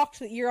talked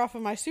the ear off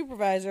of my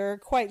supervisor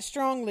quite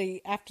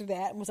strongly after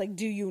that and was like,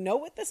 do you know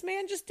what this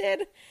man just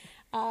did?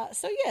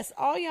 So yes,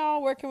 all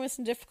y'all working with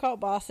some difficult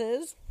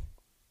bosses,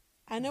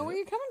 I know where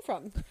you're coming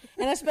from.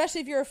 And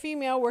especially if you're a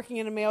female working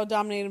in a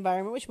male-dominated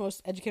environment, which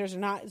most educators are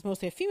not. It's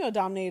mostly a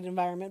female-dominated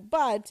environment.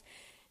 But,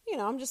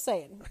 I'm just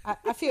saying.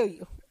 I feel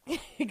you.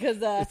 Because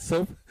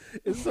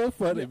it's so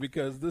funny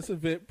because this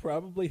event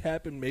probably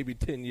happened maybe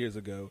 10 years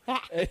ago,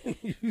 and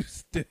you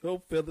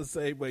still feel the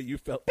same way you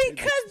felt. Because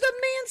the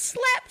man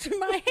slapped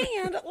my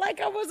hand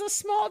like I was a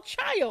small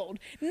child,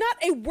 not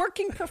a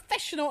working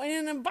professional in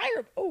an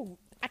environment. Oh,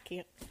 I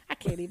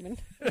can't even.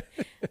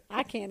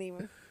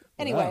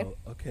 Anyway. Wow.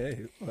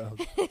 Okay. Well.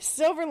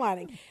 Silver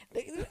lining.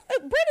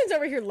 Brandon's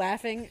over here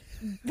laughing,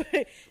 but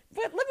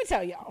let me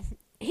tell y'all,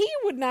 he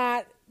would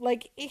not,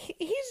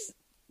 he's,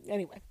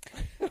 anyway.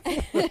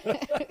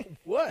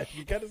 What?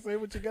 You got to say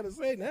what you got to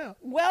say now.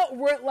 Well,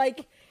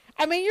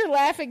 you're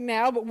laughing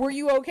now, but were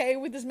you okay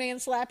with this man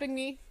slapping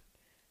me?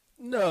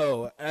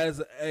 No,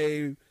 as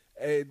a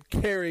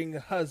caring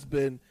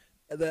husband,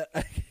 that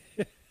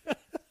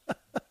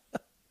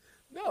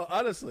no,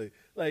 honestly,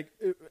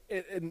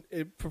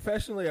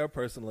 professionally or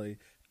personally,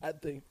 I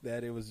think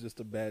that it was just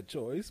a bad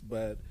choice.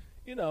 But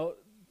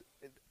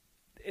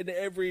in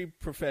every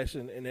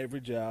profession, in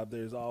every job,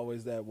 there's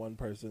always that one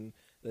person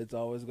that's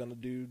always going to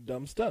do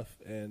dumb stuff.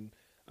 And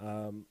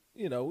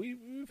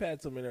we've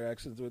had some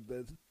interactions with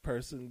this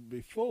person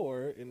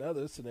before in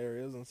other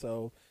scenarios, and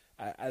so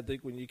I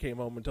think when you came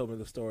home and told me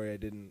the story,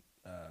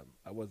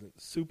 I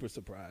wasn't super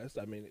surprised.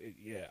 I mean,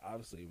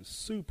 obviously it was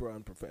super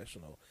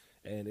unprofessional.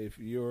 And if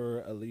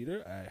you're a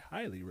leader, I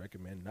highly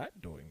recommend not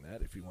doing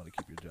that if you want to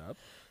keep your job.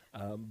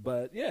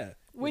 But yeah.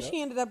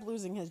 He ended up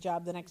losing his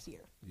job the next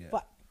year. Yeah.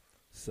 But.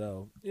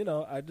 So,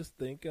 I just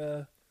think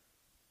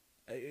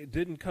it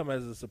didn't come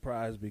as a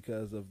surprise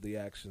because of the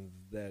actions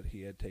that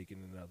he had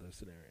taken in other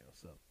scenarios.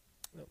 So,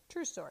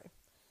 True story.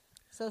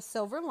 So,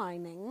 silver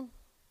lining.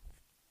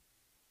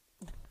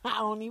 I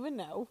don't even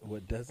know.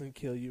 What doesn't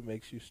kill you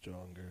makes you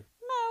stronger.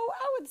 No,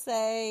 I would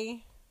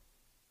say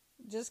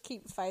just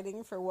keep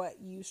fighting for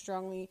what you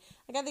strongly...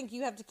 I think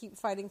you have to keep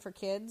fighting for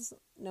kids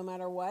no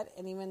matter what.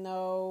 And even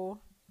though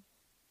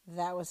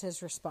that was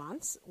his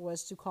response,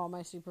 was to call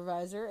my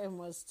supervisor and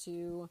was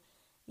to,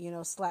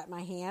 slap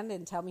my hand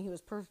and tell me he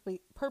was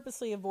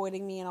purposely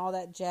avoiding me and all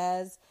that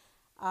jazz.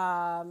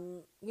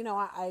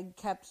 I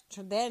kept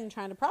then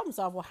trying to problem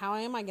solve. Well, how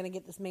am I going to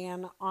get this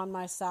man on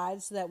my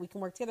side so that we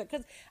can work together?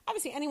 Because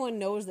obviously anyone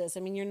knows this. I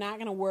mean, you're not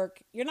going to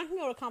be able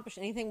to accomplish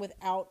anything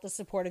without the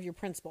support of your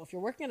principal. If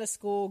you're working at a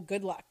school,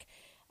 good luck.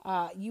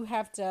 You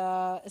have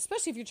to,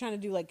 especially if you're trying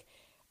to do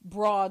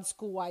broad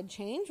school-wide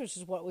change, which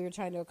is what we were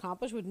trying to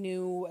accomplish with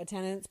new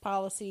attendance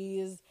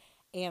policies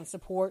and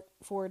support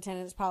for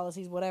attendance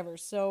policies, whatever.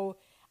 So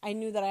I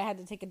knew that I had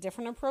to take a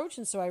different approach.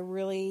 And so I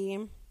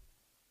really...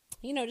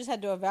 just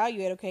had to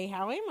evaluate, okay,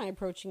 how am I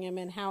approaching him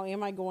and how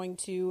am I going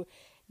to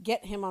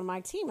get him on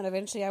my team? And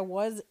eventually I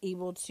was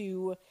able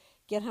to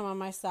get him on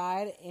my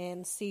side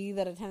and see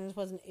that attendance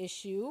was an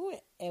issue.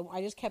 And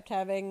I just kept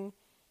having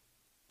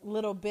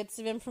little bits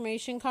of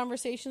information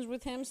conversations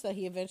with him so that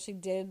he eventually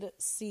did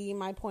see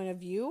my point of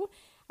view.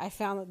 I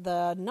found that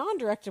the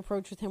non-direct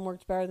approach with him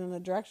worked better than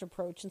the direct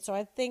approach. And so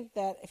I think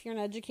that if you're an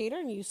educator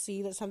and you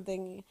see that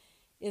something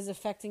is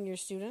affecting your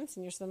students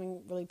and you're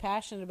something really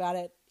passionate about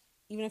it,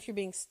 even if you're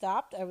being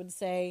stopped, I would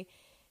say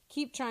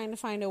keep trying to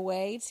find a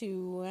way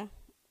to,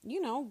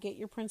 get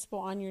your principal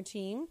on your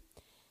team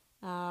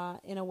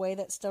in a way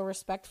that's still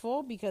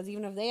respectful, because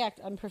even if they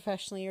act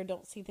unprofessionally or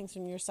don't see things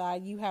from your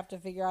side, you have to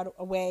figure out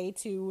a way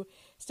to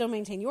still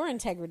maintain your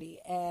integrity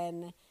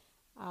and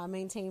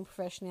maintain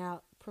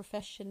professionality.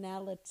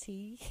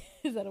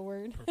 Is that a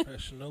word?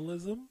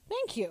 Professionalism?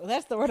 Thank you.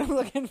 That's the word I'm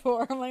looking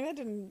for. I'm like, that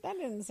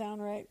didn't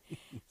sound right.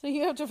 So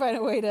you have to find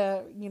a way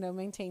to,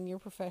 maintain your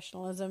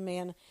professionalism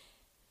and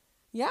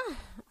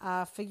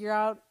figure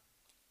out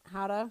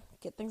how to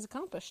get things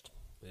accomplished.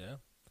 Yeah.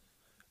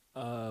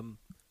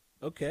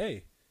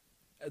 Okay.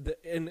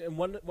 And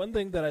one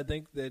thing that I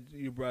think that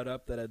you brought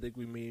up that I think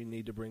we may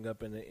need to bring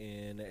up in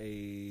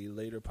a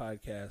later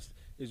podcast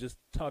is just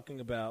talking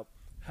about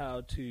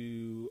how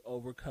to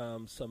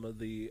overcome some of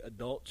the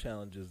adult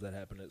challenges that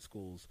happen at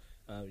schools.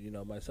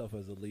 Myself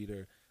as a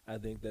leader, I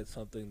think that's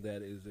something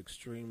that is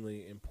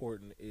extremely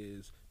important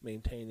is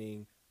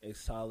maintaining a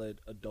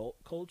solid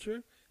adult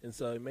culture. And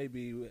so it may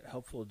be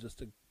helpful just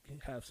to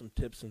have some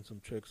tips and some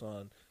tricks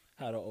on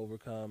how to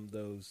overcome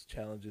those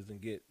challenges and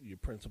get your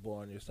principal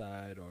on your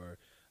side, or,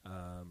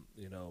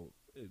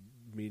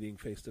 meeting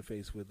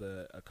face-to-face with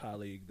a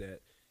colleague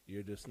that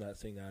you're just not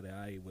seeing eye to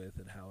eye with,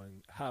 and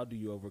how do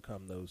you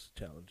overcome those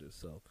challenges.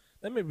 So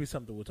that may be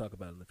something we'll talk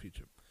about in the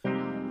future.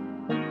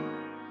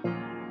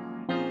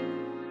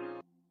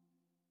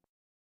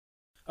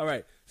 All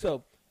right,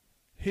 so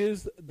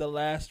here's the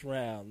last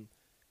round.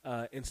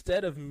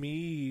 Instead of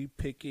me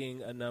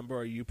picking a number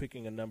or you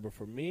picking a number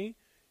for me,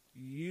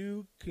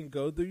 you can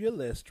go through your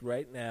list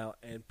right now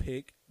and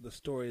pick the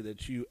story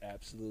that you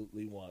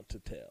absolutely want to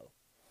tell.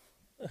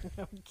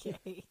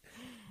 Okay.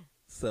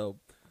 So,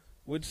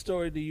 which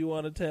story do you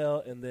want to tell?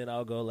 And then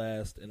I'll go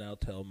last and I'll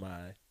tell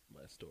my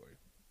story.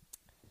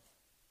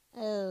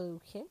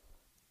 Okay.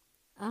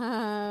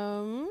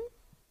 I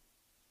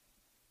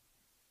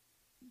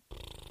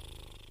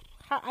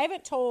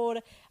haven't told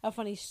a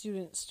funny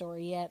student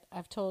story yet.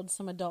 I've told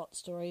some adult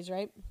stories,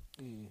 right?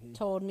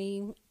 told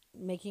me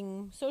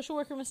making social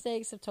worker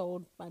mistakes, have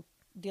told my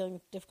dealing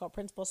with difficult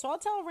principals. So I'll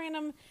tell a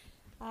random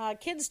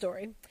kid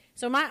story.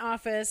 So my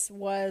office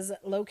was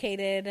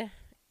located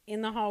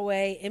in the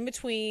hallway in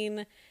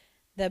between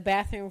the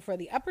bathroom for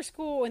the upper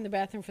school and the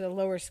bathroom for the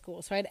lower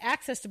school. So I had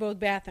access to both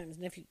bathrooms.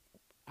 And if you,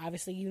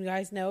 obviously you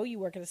guys know, you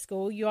work at a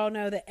school, you all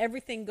know that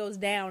everything goes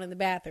down in the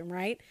bathroom,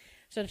 right?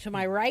 So to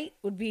my right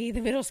would be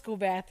the middle school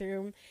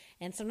bathroom.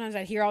 And sometimes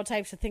I'd hear all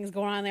types of things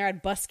going on there.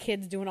 I'd bust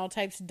kids doing all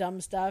types of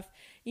dumb stuff,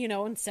 you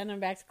know, and send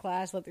them back to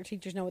class, let their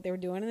teachers know what they were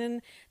doing. And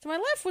then to my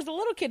left was the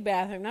little kid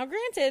bathroom. Now,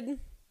 granted,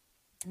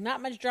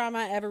 not much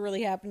drama ever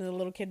really happened in the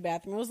little kid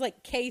bathroom. It was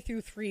like K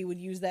through 3 would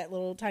use that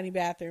little tiny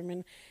bathroom,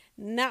 and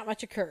not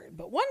much occurred.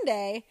 But one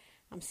day,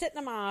 I'm sitting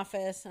in my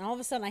office, and all of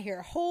a sudden I hear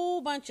a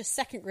whole bunch of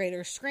second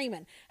graders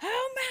screaming,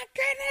 "Oh my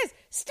goodness,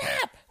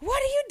 stop!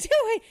 What are you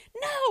doing?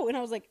 No!" And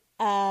I was like,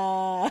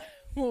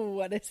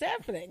 what is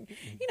happening?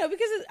 You know,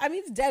 because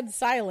it's dead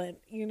silent,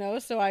 you know,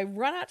 so I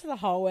run out to the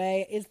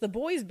hallway. It's the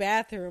boys'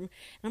 bathroom, and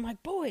I'm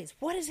like, "Boys,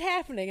 what is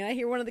happening?" And I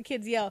hear one of the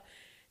kids yell,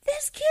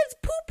 "This kid's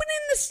pooping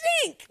in the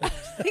sink." I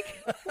was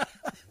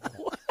like,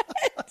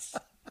 what? So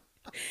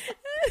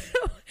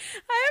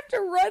I have to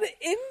run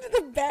into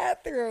the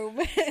bathroom,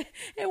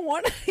 and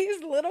one of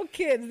these little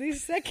kids,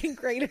 these second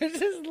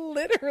graders, is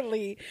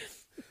literally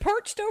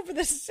perched over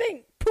the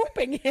sink,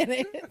 pooping in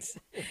it.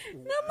 And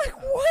I'm like,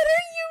 "What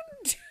are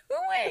you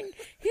doing?"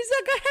 He's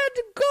like, "I had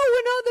to go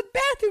and all the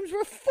bathrooms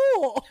were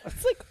full."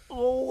 It's like,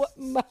 oh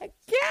my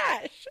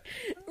gosh.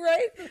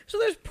 Right? So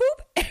there's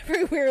poop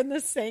everywhere in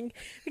the sink.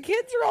 The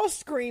kids are all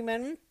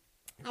screaming.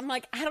 I'm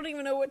like, I don't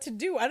even know what to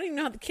do. I don't even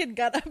know how the kid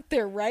got up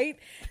there, right?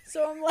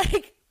 So I'm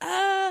like,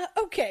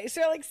 okay.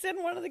 So I like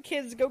send one of the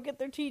kids to go get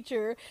their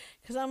teacher,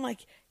 because I'm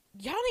like,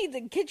 y'all need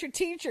to get your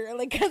teacher,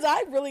 like, because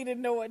I really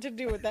didn't know what to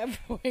do at that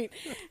point.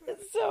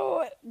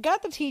 So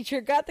got the teacher,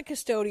 got the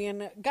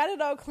custodian, got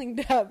it all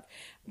cleaned up.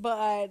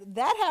 But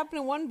that happened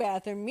in one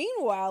bathroom.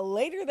 Meanwhile,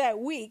 later that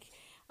week,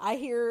 I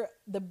hear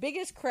the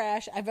biggest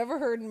crash I've ever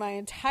heard in my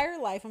entire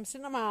life. I'm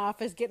sitting in my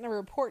office getting a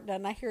report done,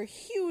 and I hear a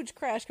huge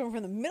crash coming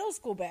from the middle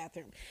school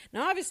bathroom.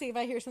 Now, obviously, if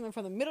I hear something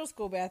from the middle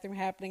school bathroom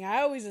happening,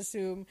 I always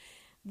assume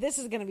this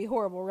is going to be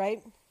horrible,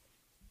 right?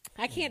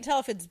 I can't tell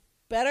if it's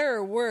better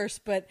or worse,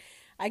 but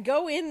I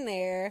go in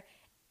there,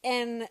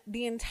 and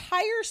the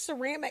entire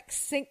ceramic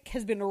sink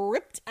has been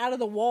ripped out of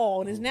the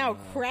wall and is now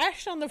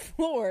crashed on the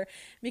floor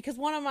because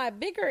one of my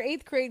bigger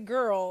 8th grade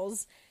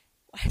girls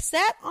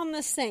sat on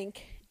the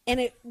sink, and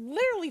it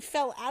literally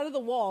fell out of the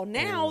wall.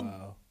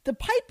 Now the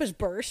pipe is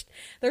burst.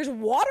 There's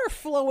water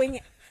flowing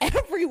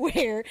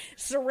everywhere.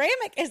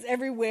 Ceramic is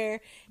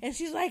everywhere. And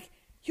she's like,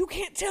 "You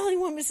can't tell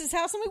anyone, Mrs.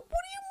 House." I'm like, "What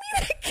do you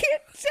mean I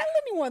can't tell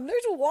anyone?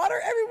 There's water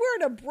everywhere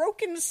in a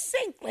broken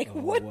sink. Like,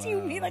 what do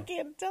you mean I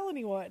can't tell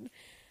anyone?"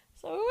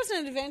 So it was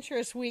an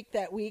adventurous week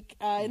that week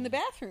in the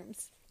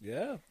bathrooms.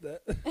 Yeah,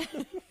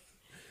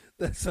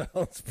 that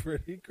sounds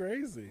pretty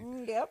crazy.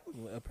 Yep.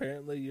 Well,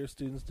 apparently your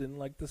students didn't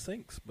like the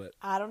sinks, but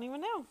I don't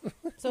even know.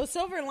 So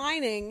silver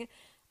lining,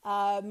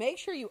 make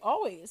sure you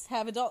always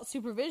have adult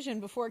supervision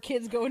before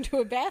kids go into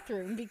a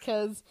bathroom,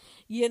 because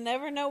you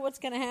never know what's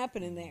going to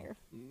happen in there.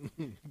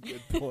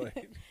 Good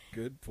point.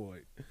 Good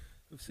point.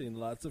 I've seen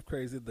lots of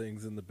crazy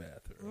things in the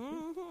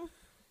bathroom. Mm-hmm.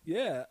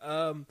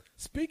 Yeah.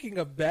 Speaking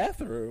of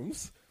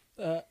bathrooms,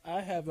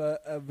 I have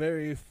a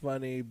very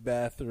funny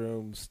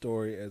bathroom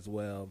story as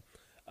well.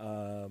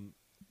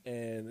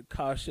 And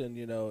caution,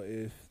 you know,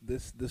 if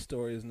this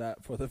story is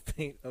not for the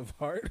faint of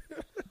heart,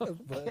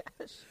 but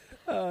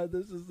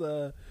this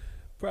is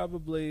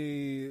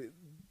probably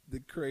the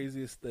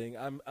craziest thing.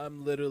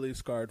 I'm literally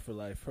scarred for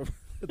life from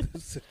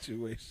this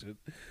situation.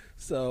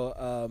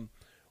 So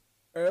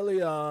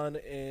early on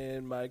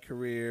in my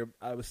career,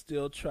 I was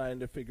still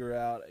trying to figure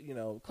out, you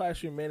know,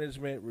 classroom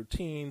management,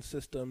 routine,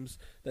 systems,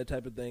 that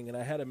type of thing. And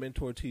I had a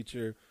mentor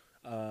teacher.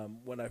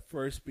 When I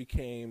first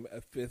became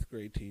a 5th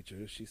grade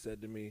teacher, she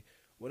said to me,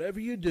 "Whatever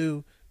you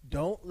do,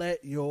 don't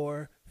let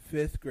your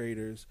 5th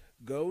graders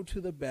go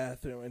to the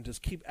bathroom and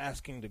just keep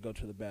asking to go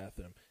to the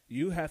bathroom.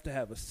 You have to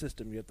have a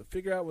system. You have to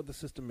figure out what the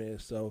system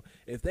is. So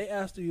if they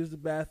ask to use the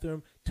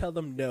bathroom, tell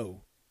them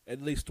no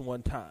at least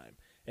one time.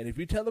 And if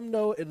you tell them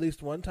no at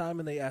least one time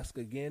and they ask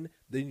again,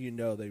 then you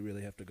know they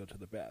really have to go to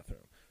the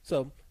bathroom."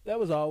 So that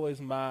was always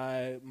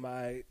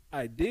my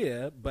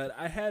idea. But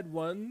I had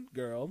one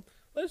girl.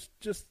 Let's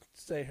just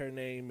say her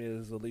name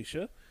is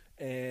Alicia.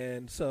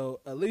 And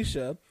so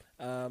Alicia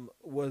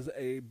was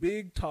a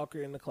big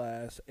talker in the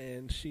class,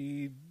 and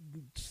she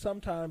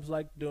sometimes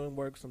liked doing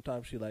work,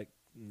 sometimes she liked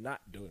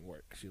not doing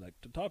work. She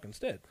liked to talk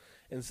instead.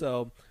 And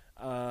so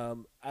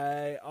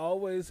I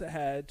always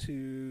had to,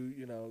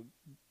 you know,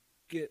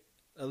 get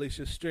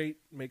Alicia straight,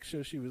 make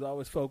sure she was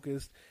always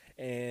focused.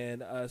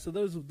 And so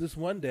there was this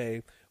one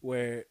day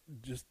where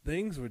just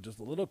things were just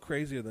a little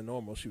crazier than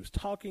normal. She was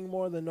talking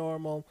more than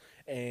normal,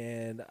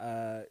 and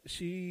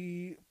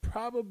she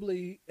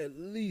probably at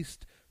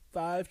least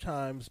 5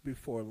 times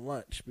before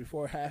lunch,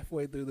 before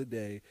halfway through the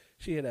day,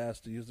 she had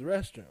asked to use the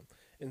restroom.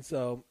 And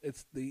so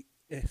it's the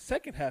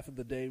second half of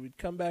the day, we'd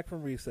come back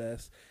from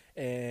recess,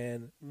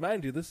 and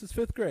mind you, this is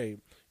fifth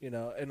grade, and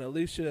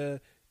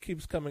Alicia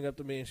keeps coming up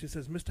to me and she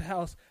says, "Mr.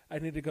 House, I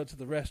need to go to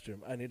the restroom.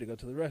 I need to go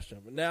to the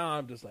restroom." And now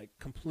I'm just like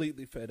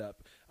completely fed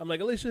up. I'm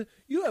like, "Alicia,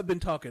 you have been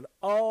talking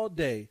all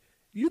day.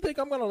 You think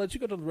I'm going to let you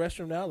go to the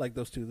restroom now?" Like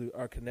those two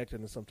are connected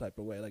in some type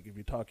of way. Like if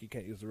you talk, you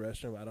can't use the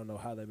restroom. I don't know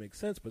how that makes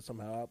sense, but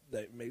somehow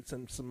that made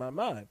sense in my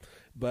mind.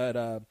 But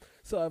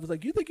so I was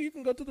like, "You think you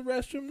can go to the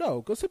restroom?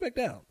 No, go sit back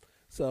down."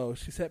 So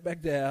she sat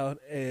back down,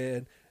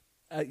 and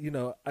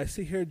I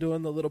see her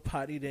doing the little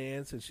potty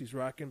dance, and she's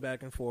rocking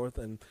back and forth.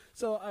 And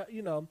so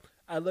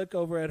I look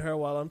over at her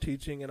while I'm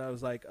teaching, and I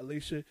was like,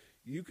 "Alicia,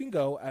 you can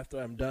go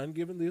after I'm done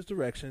giving these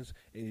directions,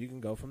 and you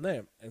can go from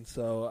there." And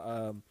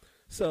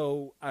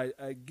so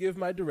I give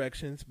my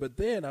directions, but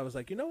then I was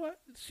like, you know what?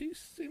 She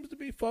seems to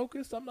be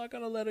focused. I'm not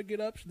going to let her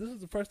get up. This is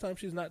the first time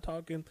she's not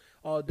talking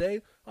all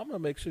day. I'm going to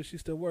make sure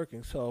she's still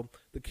working. So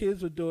the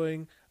kids were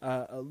doing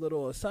a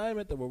little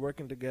assignment that we're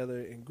working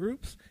together in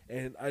groups,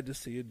 and I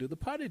just see her do the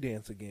potty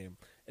dance again.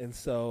 And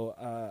so,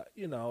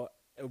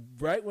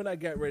 right when I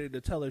got ready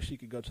to tell her she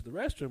could go to the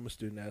restroom, a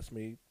student asked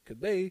me, could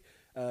they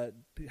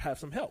have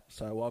some help?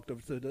 So I walked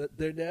over to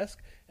their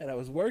desk, and I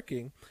was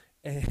working,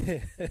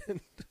 and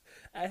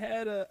I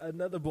had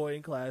another boy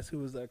in class who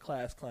was a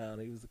class clown.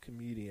 He was a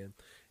comedian.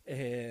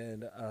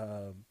 And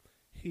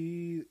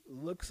he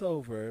looks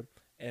over,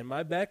 and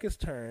my back is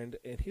turned,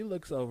 and he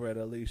looks over at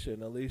Alicia,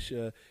 and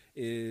Alicia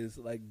is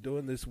like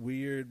doing this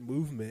weird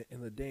movement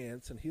in the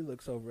dance, and he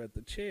looks over at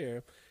the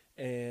chair,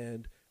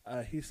 and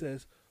he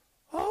says,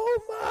 "Oh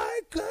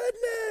my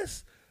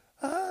goodness,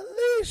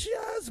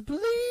 Alicia's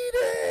bleeding!"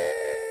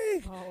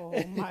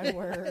 Oh, my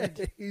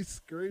word. He's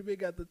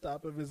screaming at the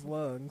top of his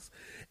lungs.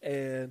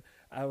 And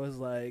I was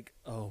like,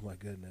 oh, my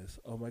goodness.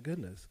 Oh, my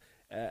goodness.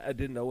 I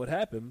didn't know what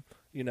happened.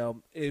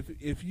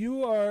 If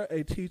you are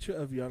a teacher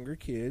of younger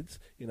kids,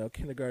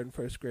 kindergarten,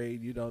 first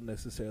grade, you don't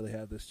necessarily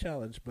have this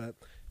challenge. But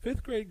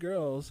fifth grade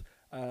girls,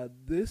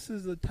 this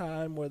is the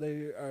time where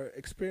they are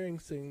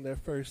experiencing their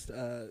first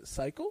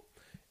cycle.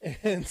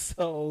 And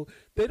so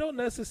they don't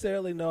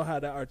necessarily know how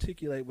to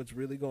articulate what's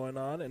really going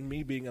on. And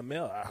me being a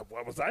male,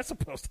 what was I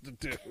supposed to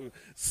do?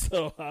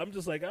 So I'm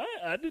just like,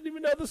 I didn't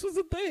even know this was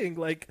a thing.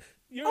 Like,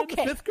 you're in the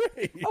fifth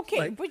grade.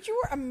 Okay, but you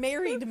were a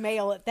married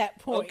male at that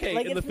point. Okay,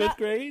 like, in the fifth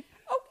grade?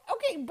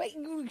 Okay, but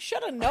you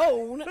should have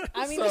known.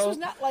 I mean, this was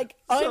not like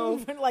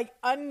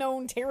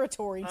unknown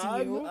territory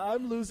to you.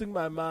 I'm losing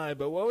my mind.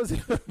 But what was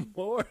even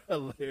more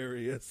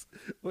hilarious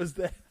was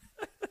that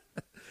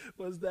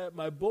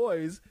my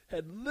boys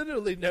had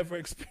literally never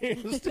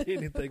experienced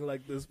anything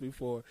like this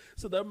before.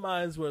 So their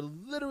minds were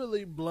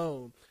literally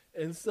blown.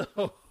 And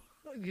so,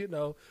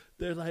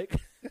 they're like,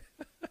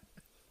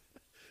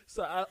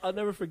 so I'll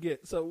never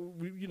forget. So,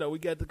 we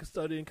got the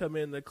custodian come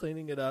in, they're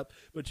cleaning it up,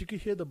 but you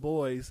could hear the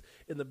boys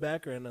in the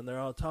background, and they're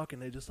all talking.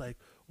 They're just like,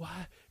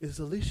 "Why, is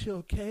Alicia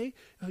okay?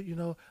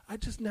 I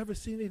just never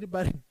seen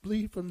anybody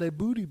bleed from their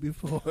booty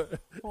before."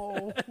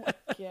 Oh, my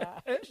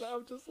gosh. And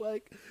I'm just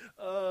like,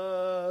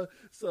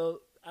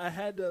 so I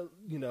had to,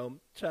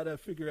 try to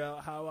figure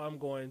out how I'm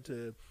going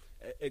to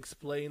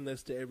explain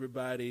this to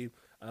everybody.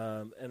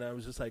 And I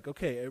was just like,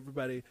 okay,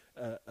 everybody,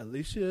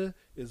 Alicia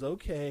is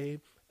okay.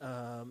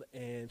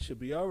 And she'll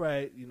be all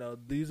right.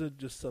 These are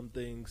just some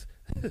things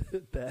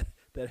that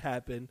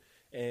happen.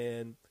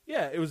 And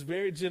yeah, it was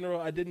very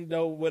general. I didn't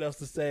know what else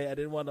to say. I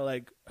didn't want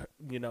to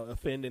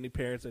offend any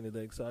parents or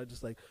anything. So I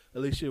just like,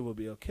 Alicia will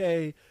be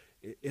okay.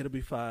 It'll be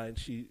fine.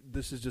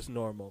 This is just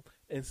normal.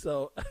 And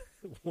so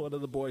one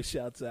of the boys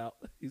shouts out,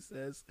 he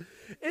says,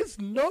 "It's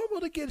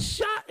normal to get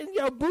shot in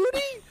your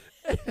booty?"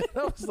 And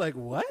I was like,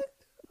 what?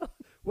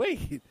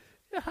 Wait,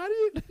 how do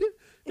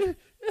you...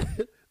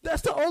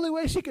 That's the only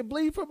way she can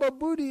bleed from her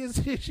booty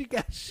is if she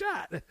got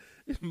shot.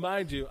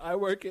 Mind you, I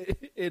work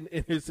in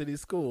inner city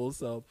schools,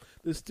 so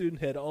the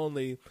student had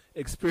only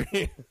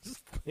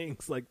experienced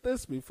things like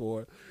this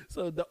before.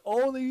 So the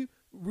only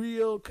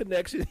real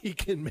connection he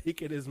can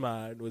make in his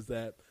mind was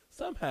that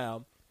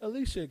somehow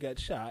Alicia got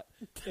shot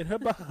in her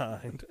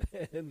behind,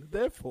 and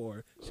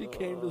therefore she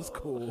came to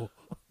school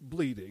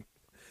bleeding.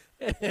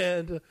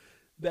 And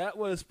that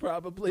was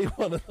probably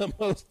one of the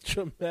most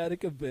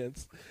traumatic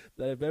events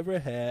that I've ever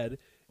had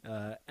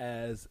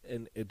as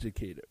an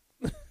educator.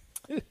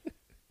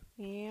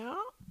 Yeah.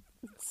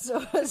 So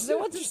what's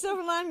your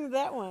silver lining with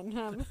that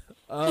one?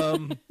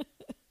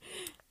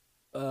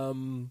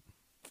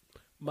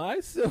 My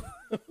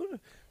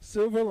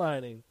silver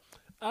lining,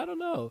 I don't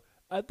know.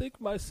 I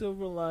think my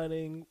silver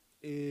lining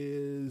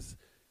is,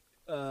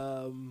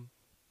 I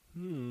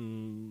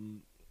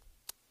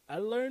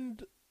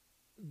learned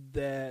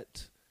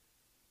that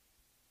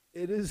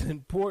it is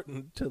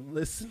important to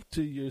listen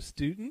to your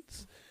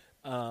students.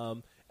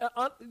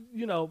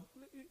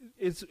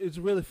 It's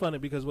really funny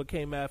because what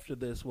came after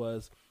this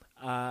was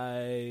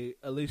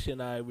Alicia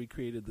and I, we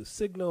created the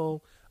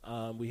Signal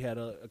We had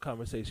a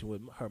conversation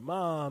with her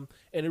mom,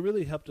 and it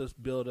really helped us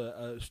build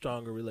a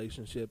stronger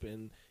relationship.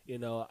 And,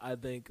 I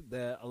think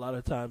that a lot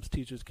of times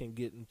teachers can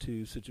get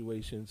into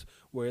situations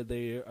where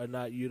they are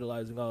not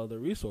utilizing all of their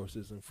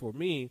resources. And for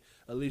me,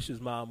 Alicia's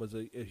mom was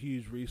a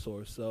huge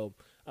resource. So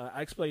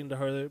I explained to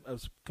her, I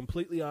was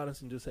completely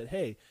honest and just said,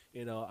 hey,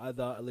 I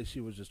thought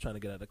Alicia was just trying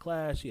to get out of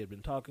class. She had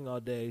been talking all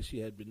day. She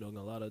had been doing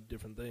a lot of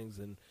different things,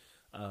 and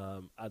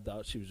I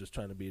thought she was just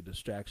trying to be a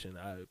distraction.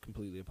 I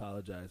completely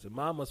apologize. And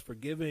Mom was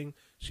forgiving.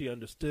 She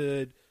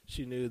understood.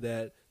 She knew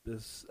that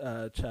this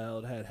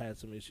child had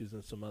some issues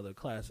in some other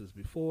classes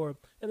before,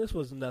 and this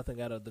was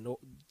nothing out of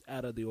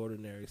the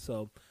ordinary.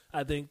 So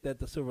I think that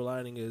the silver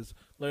lining is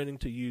learning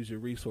to use your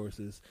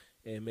resources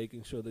and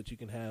making sure that you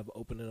can have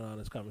open and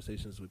honest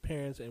conversations with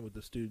parents and with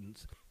the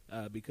students.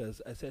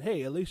 Because I said,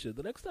 hey, Alicia,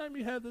 the next time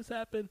you have this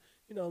happen,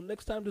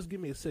 next time just give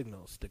me a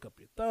signal. Stick up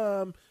your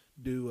thumb,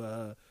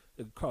 do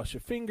cross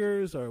your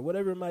fingers or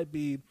whatever it might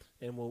be,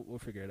 and we'll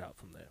figure it out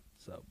from there.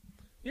 So,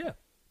 yeah.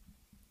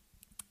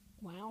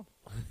 Wow.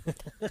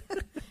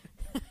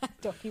 I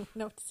don't even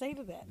know what to say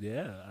to that.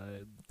 Yeah,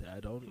 I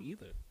don't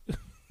either.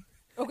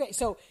 Okay,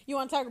 so you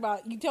want to talk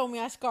about, you told me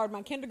I scarred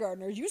my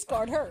kindergartners. You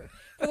scarred her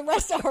for the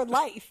rest of her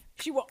life.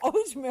 She will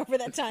always remember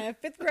that time in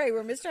 5th grade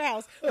where Mr.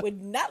 House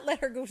would not let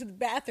her go to the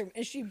bathroom,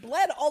 and she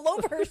bled all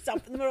over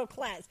herself in the middle of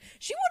class.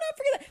 She will not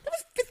forget that. That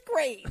was 5th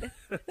grade.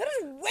 That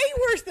is way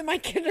worse than my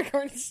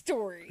kindergarten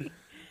story.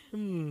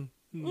 Anyway.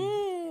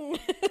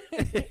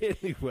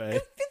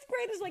 5th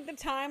grade is like the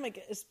time,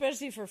 like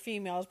especially for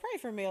females, probably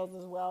for males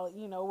as well,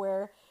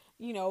 where,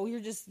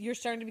 you're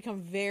starting to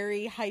become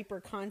very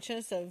hyper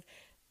conscious of,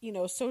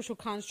 social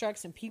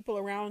constructs and people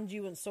around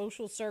you and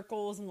social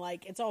circles. And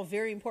like, it's all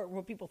very important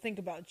what people think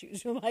about you.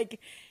 So like,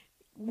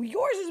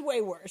 yours is way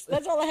worse.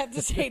 That's all I have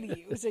to say to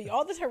you. So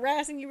all this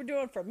harassing you were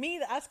doing for me,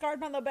 that I scarred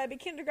my little baby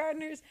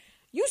kindergartners,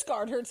 you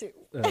scarred her too.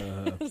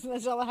 So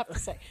that's all I have to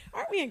say.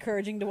 Aren't we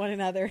encouraging to one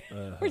another?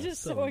 We're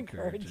just so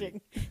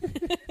encouraging.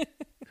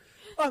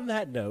 On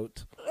that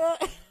note.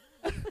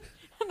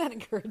 On that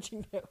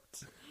encouraging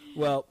note.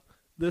 Well,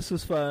 this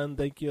was fun.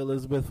 Thank you,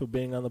 Elizabeth, for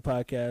being on the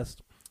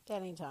podcast.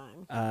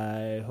 Anytime.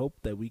 I hope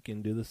that we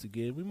can do this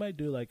again. We might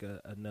do like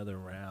another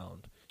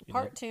round.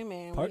 Part 2,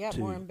 man. We got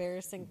more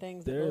embarrassing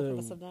things that both of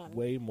us have done.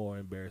 Way more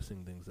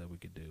embarrassing things that we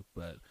could do.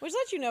 But which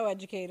let you know,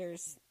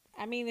 educators,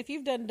 I mean, if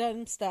you've done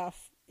dumb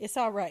stuff, it's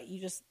all right. You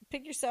just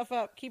pick yourself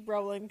up, keep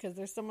rolling, because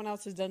there's someone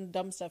else who's done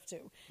dumb stuff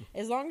too.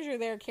 As long as you're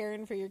there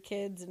caring for your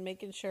kids and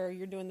making sure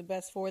you're doing the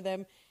best for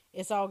them,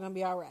 it's all going to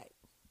be all right.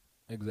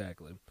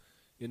 Exactly.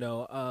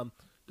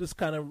 Just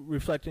kind of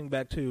reflecting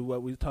back to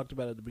what we talked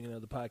about at the beginning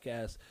of the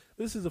podcast,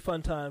 this is a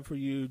fun time for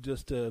you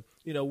just to,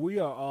 we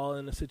are all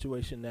in a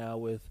situation now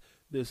with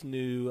this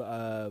new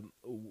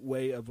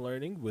way of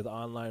learning, with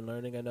online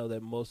learning. I know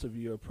that most of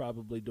you are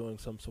probably doing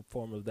some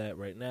form of that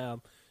right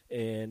now,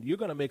 and you're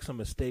going to make some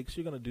mistakes.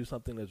 You're going to do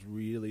something that's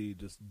really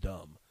just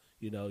dumb.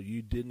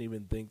 You didn't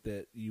even think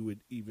that you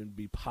would even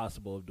be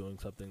possible of doing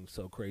something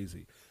so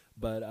crazy.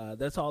 But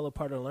that's all a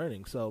part of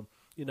learning. So,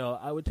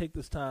 I would take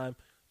this time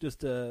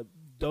just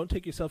don't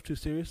take yourself too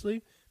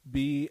seriously.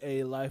 Be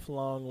a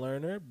lifelong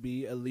learner.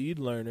 Be a lead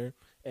learner.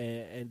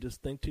 And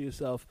just think to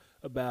yourself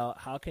about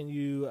how can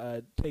you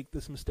take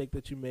this mistake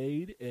that you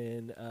made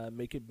and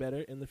make it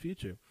better in the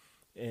future.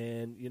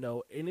 And,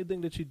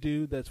 anything that you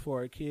do that's for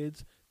our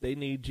kids, they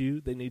need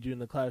you. They need you in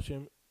the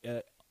classroom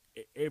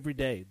every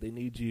day. They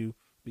need you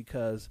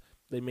because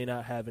they may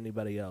not have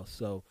anybody else.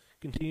 So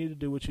continue to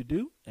do what you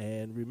do,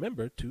 and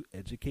remember to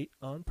educate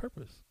on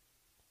purpose.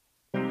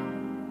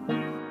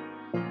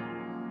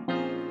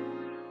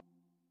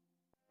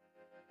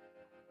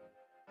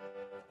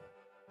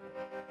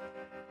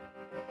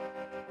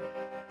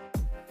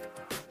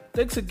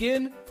 Thanks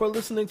again for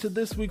listening to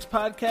this week's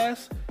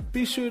podcast.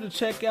 Be sure to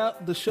check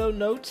out the show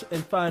notes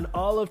and find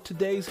all of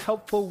today's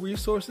helpful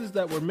resources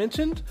that were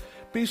mentioned.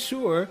 Be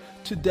sure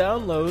to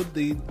download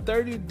the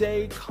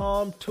 30-day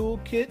Calm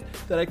Toolkit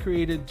that I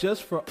created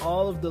just for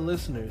all of the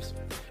listeners.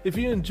 If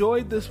you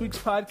enjoyed this week's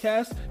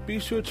podcast, be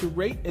sure to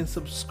rate and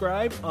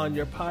subscribe on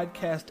your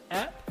podcast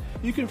app.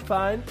 You can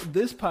find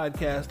this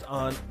podcast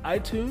on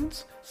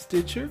iTunes,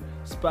 Stitcher,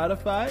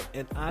 Spotify,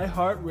 and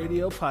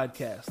iHeartRadio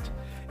Podcast.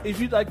 If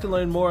you'd like to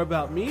learn more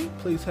about me,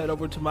 please head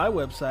over to my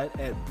website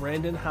at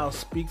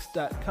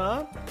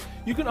BrandonHouseSpeaks.com.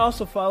 You can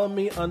also follow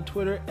me on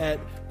Twitter at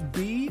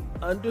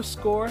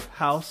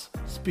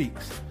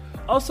B_HouseSpeaks.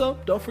 Also,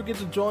 don't forget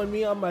to join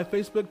me on my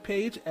Facebook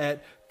page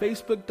at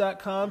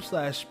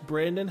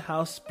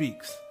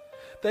Facebook.com/BrandonHouseSpeaks.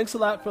 Thanks a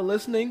lot for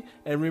listening,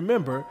 and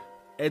remember,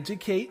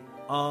 educate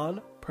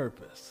on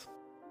purpose.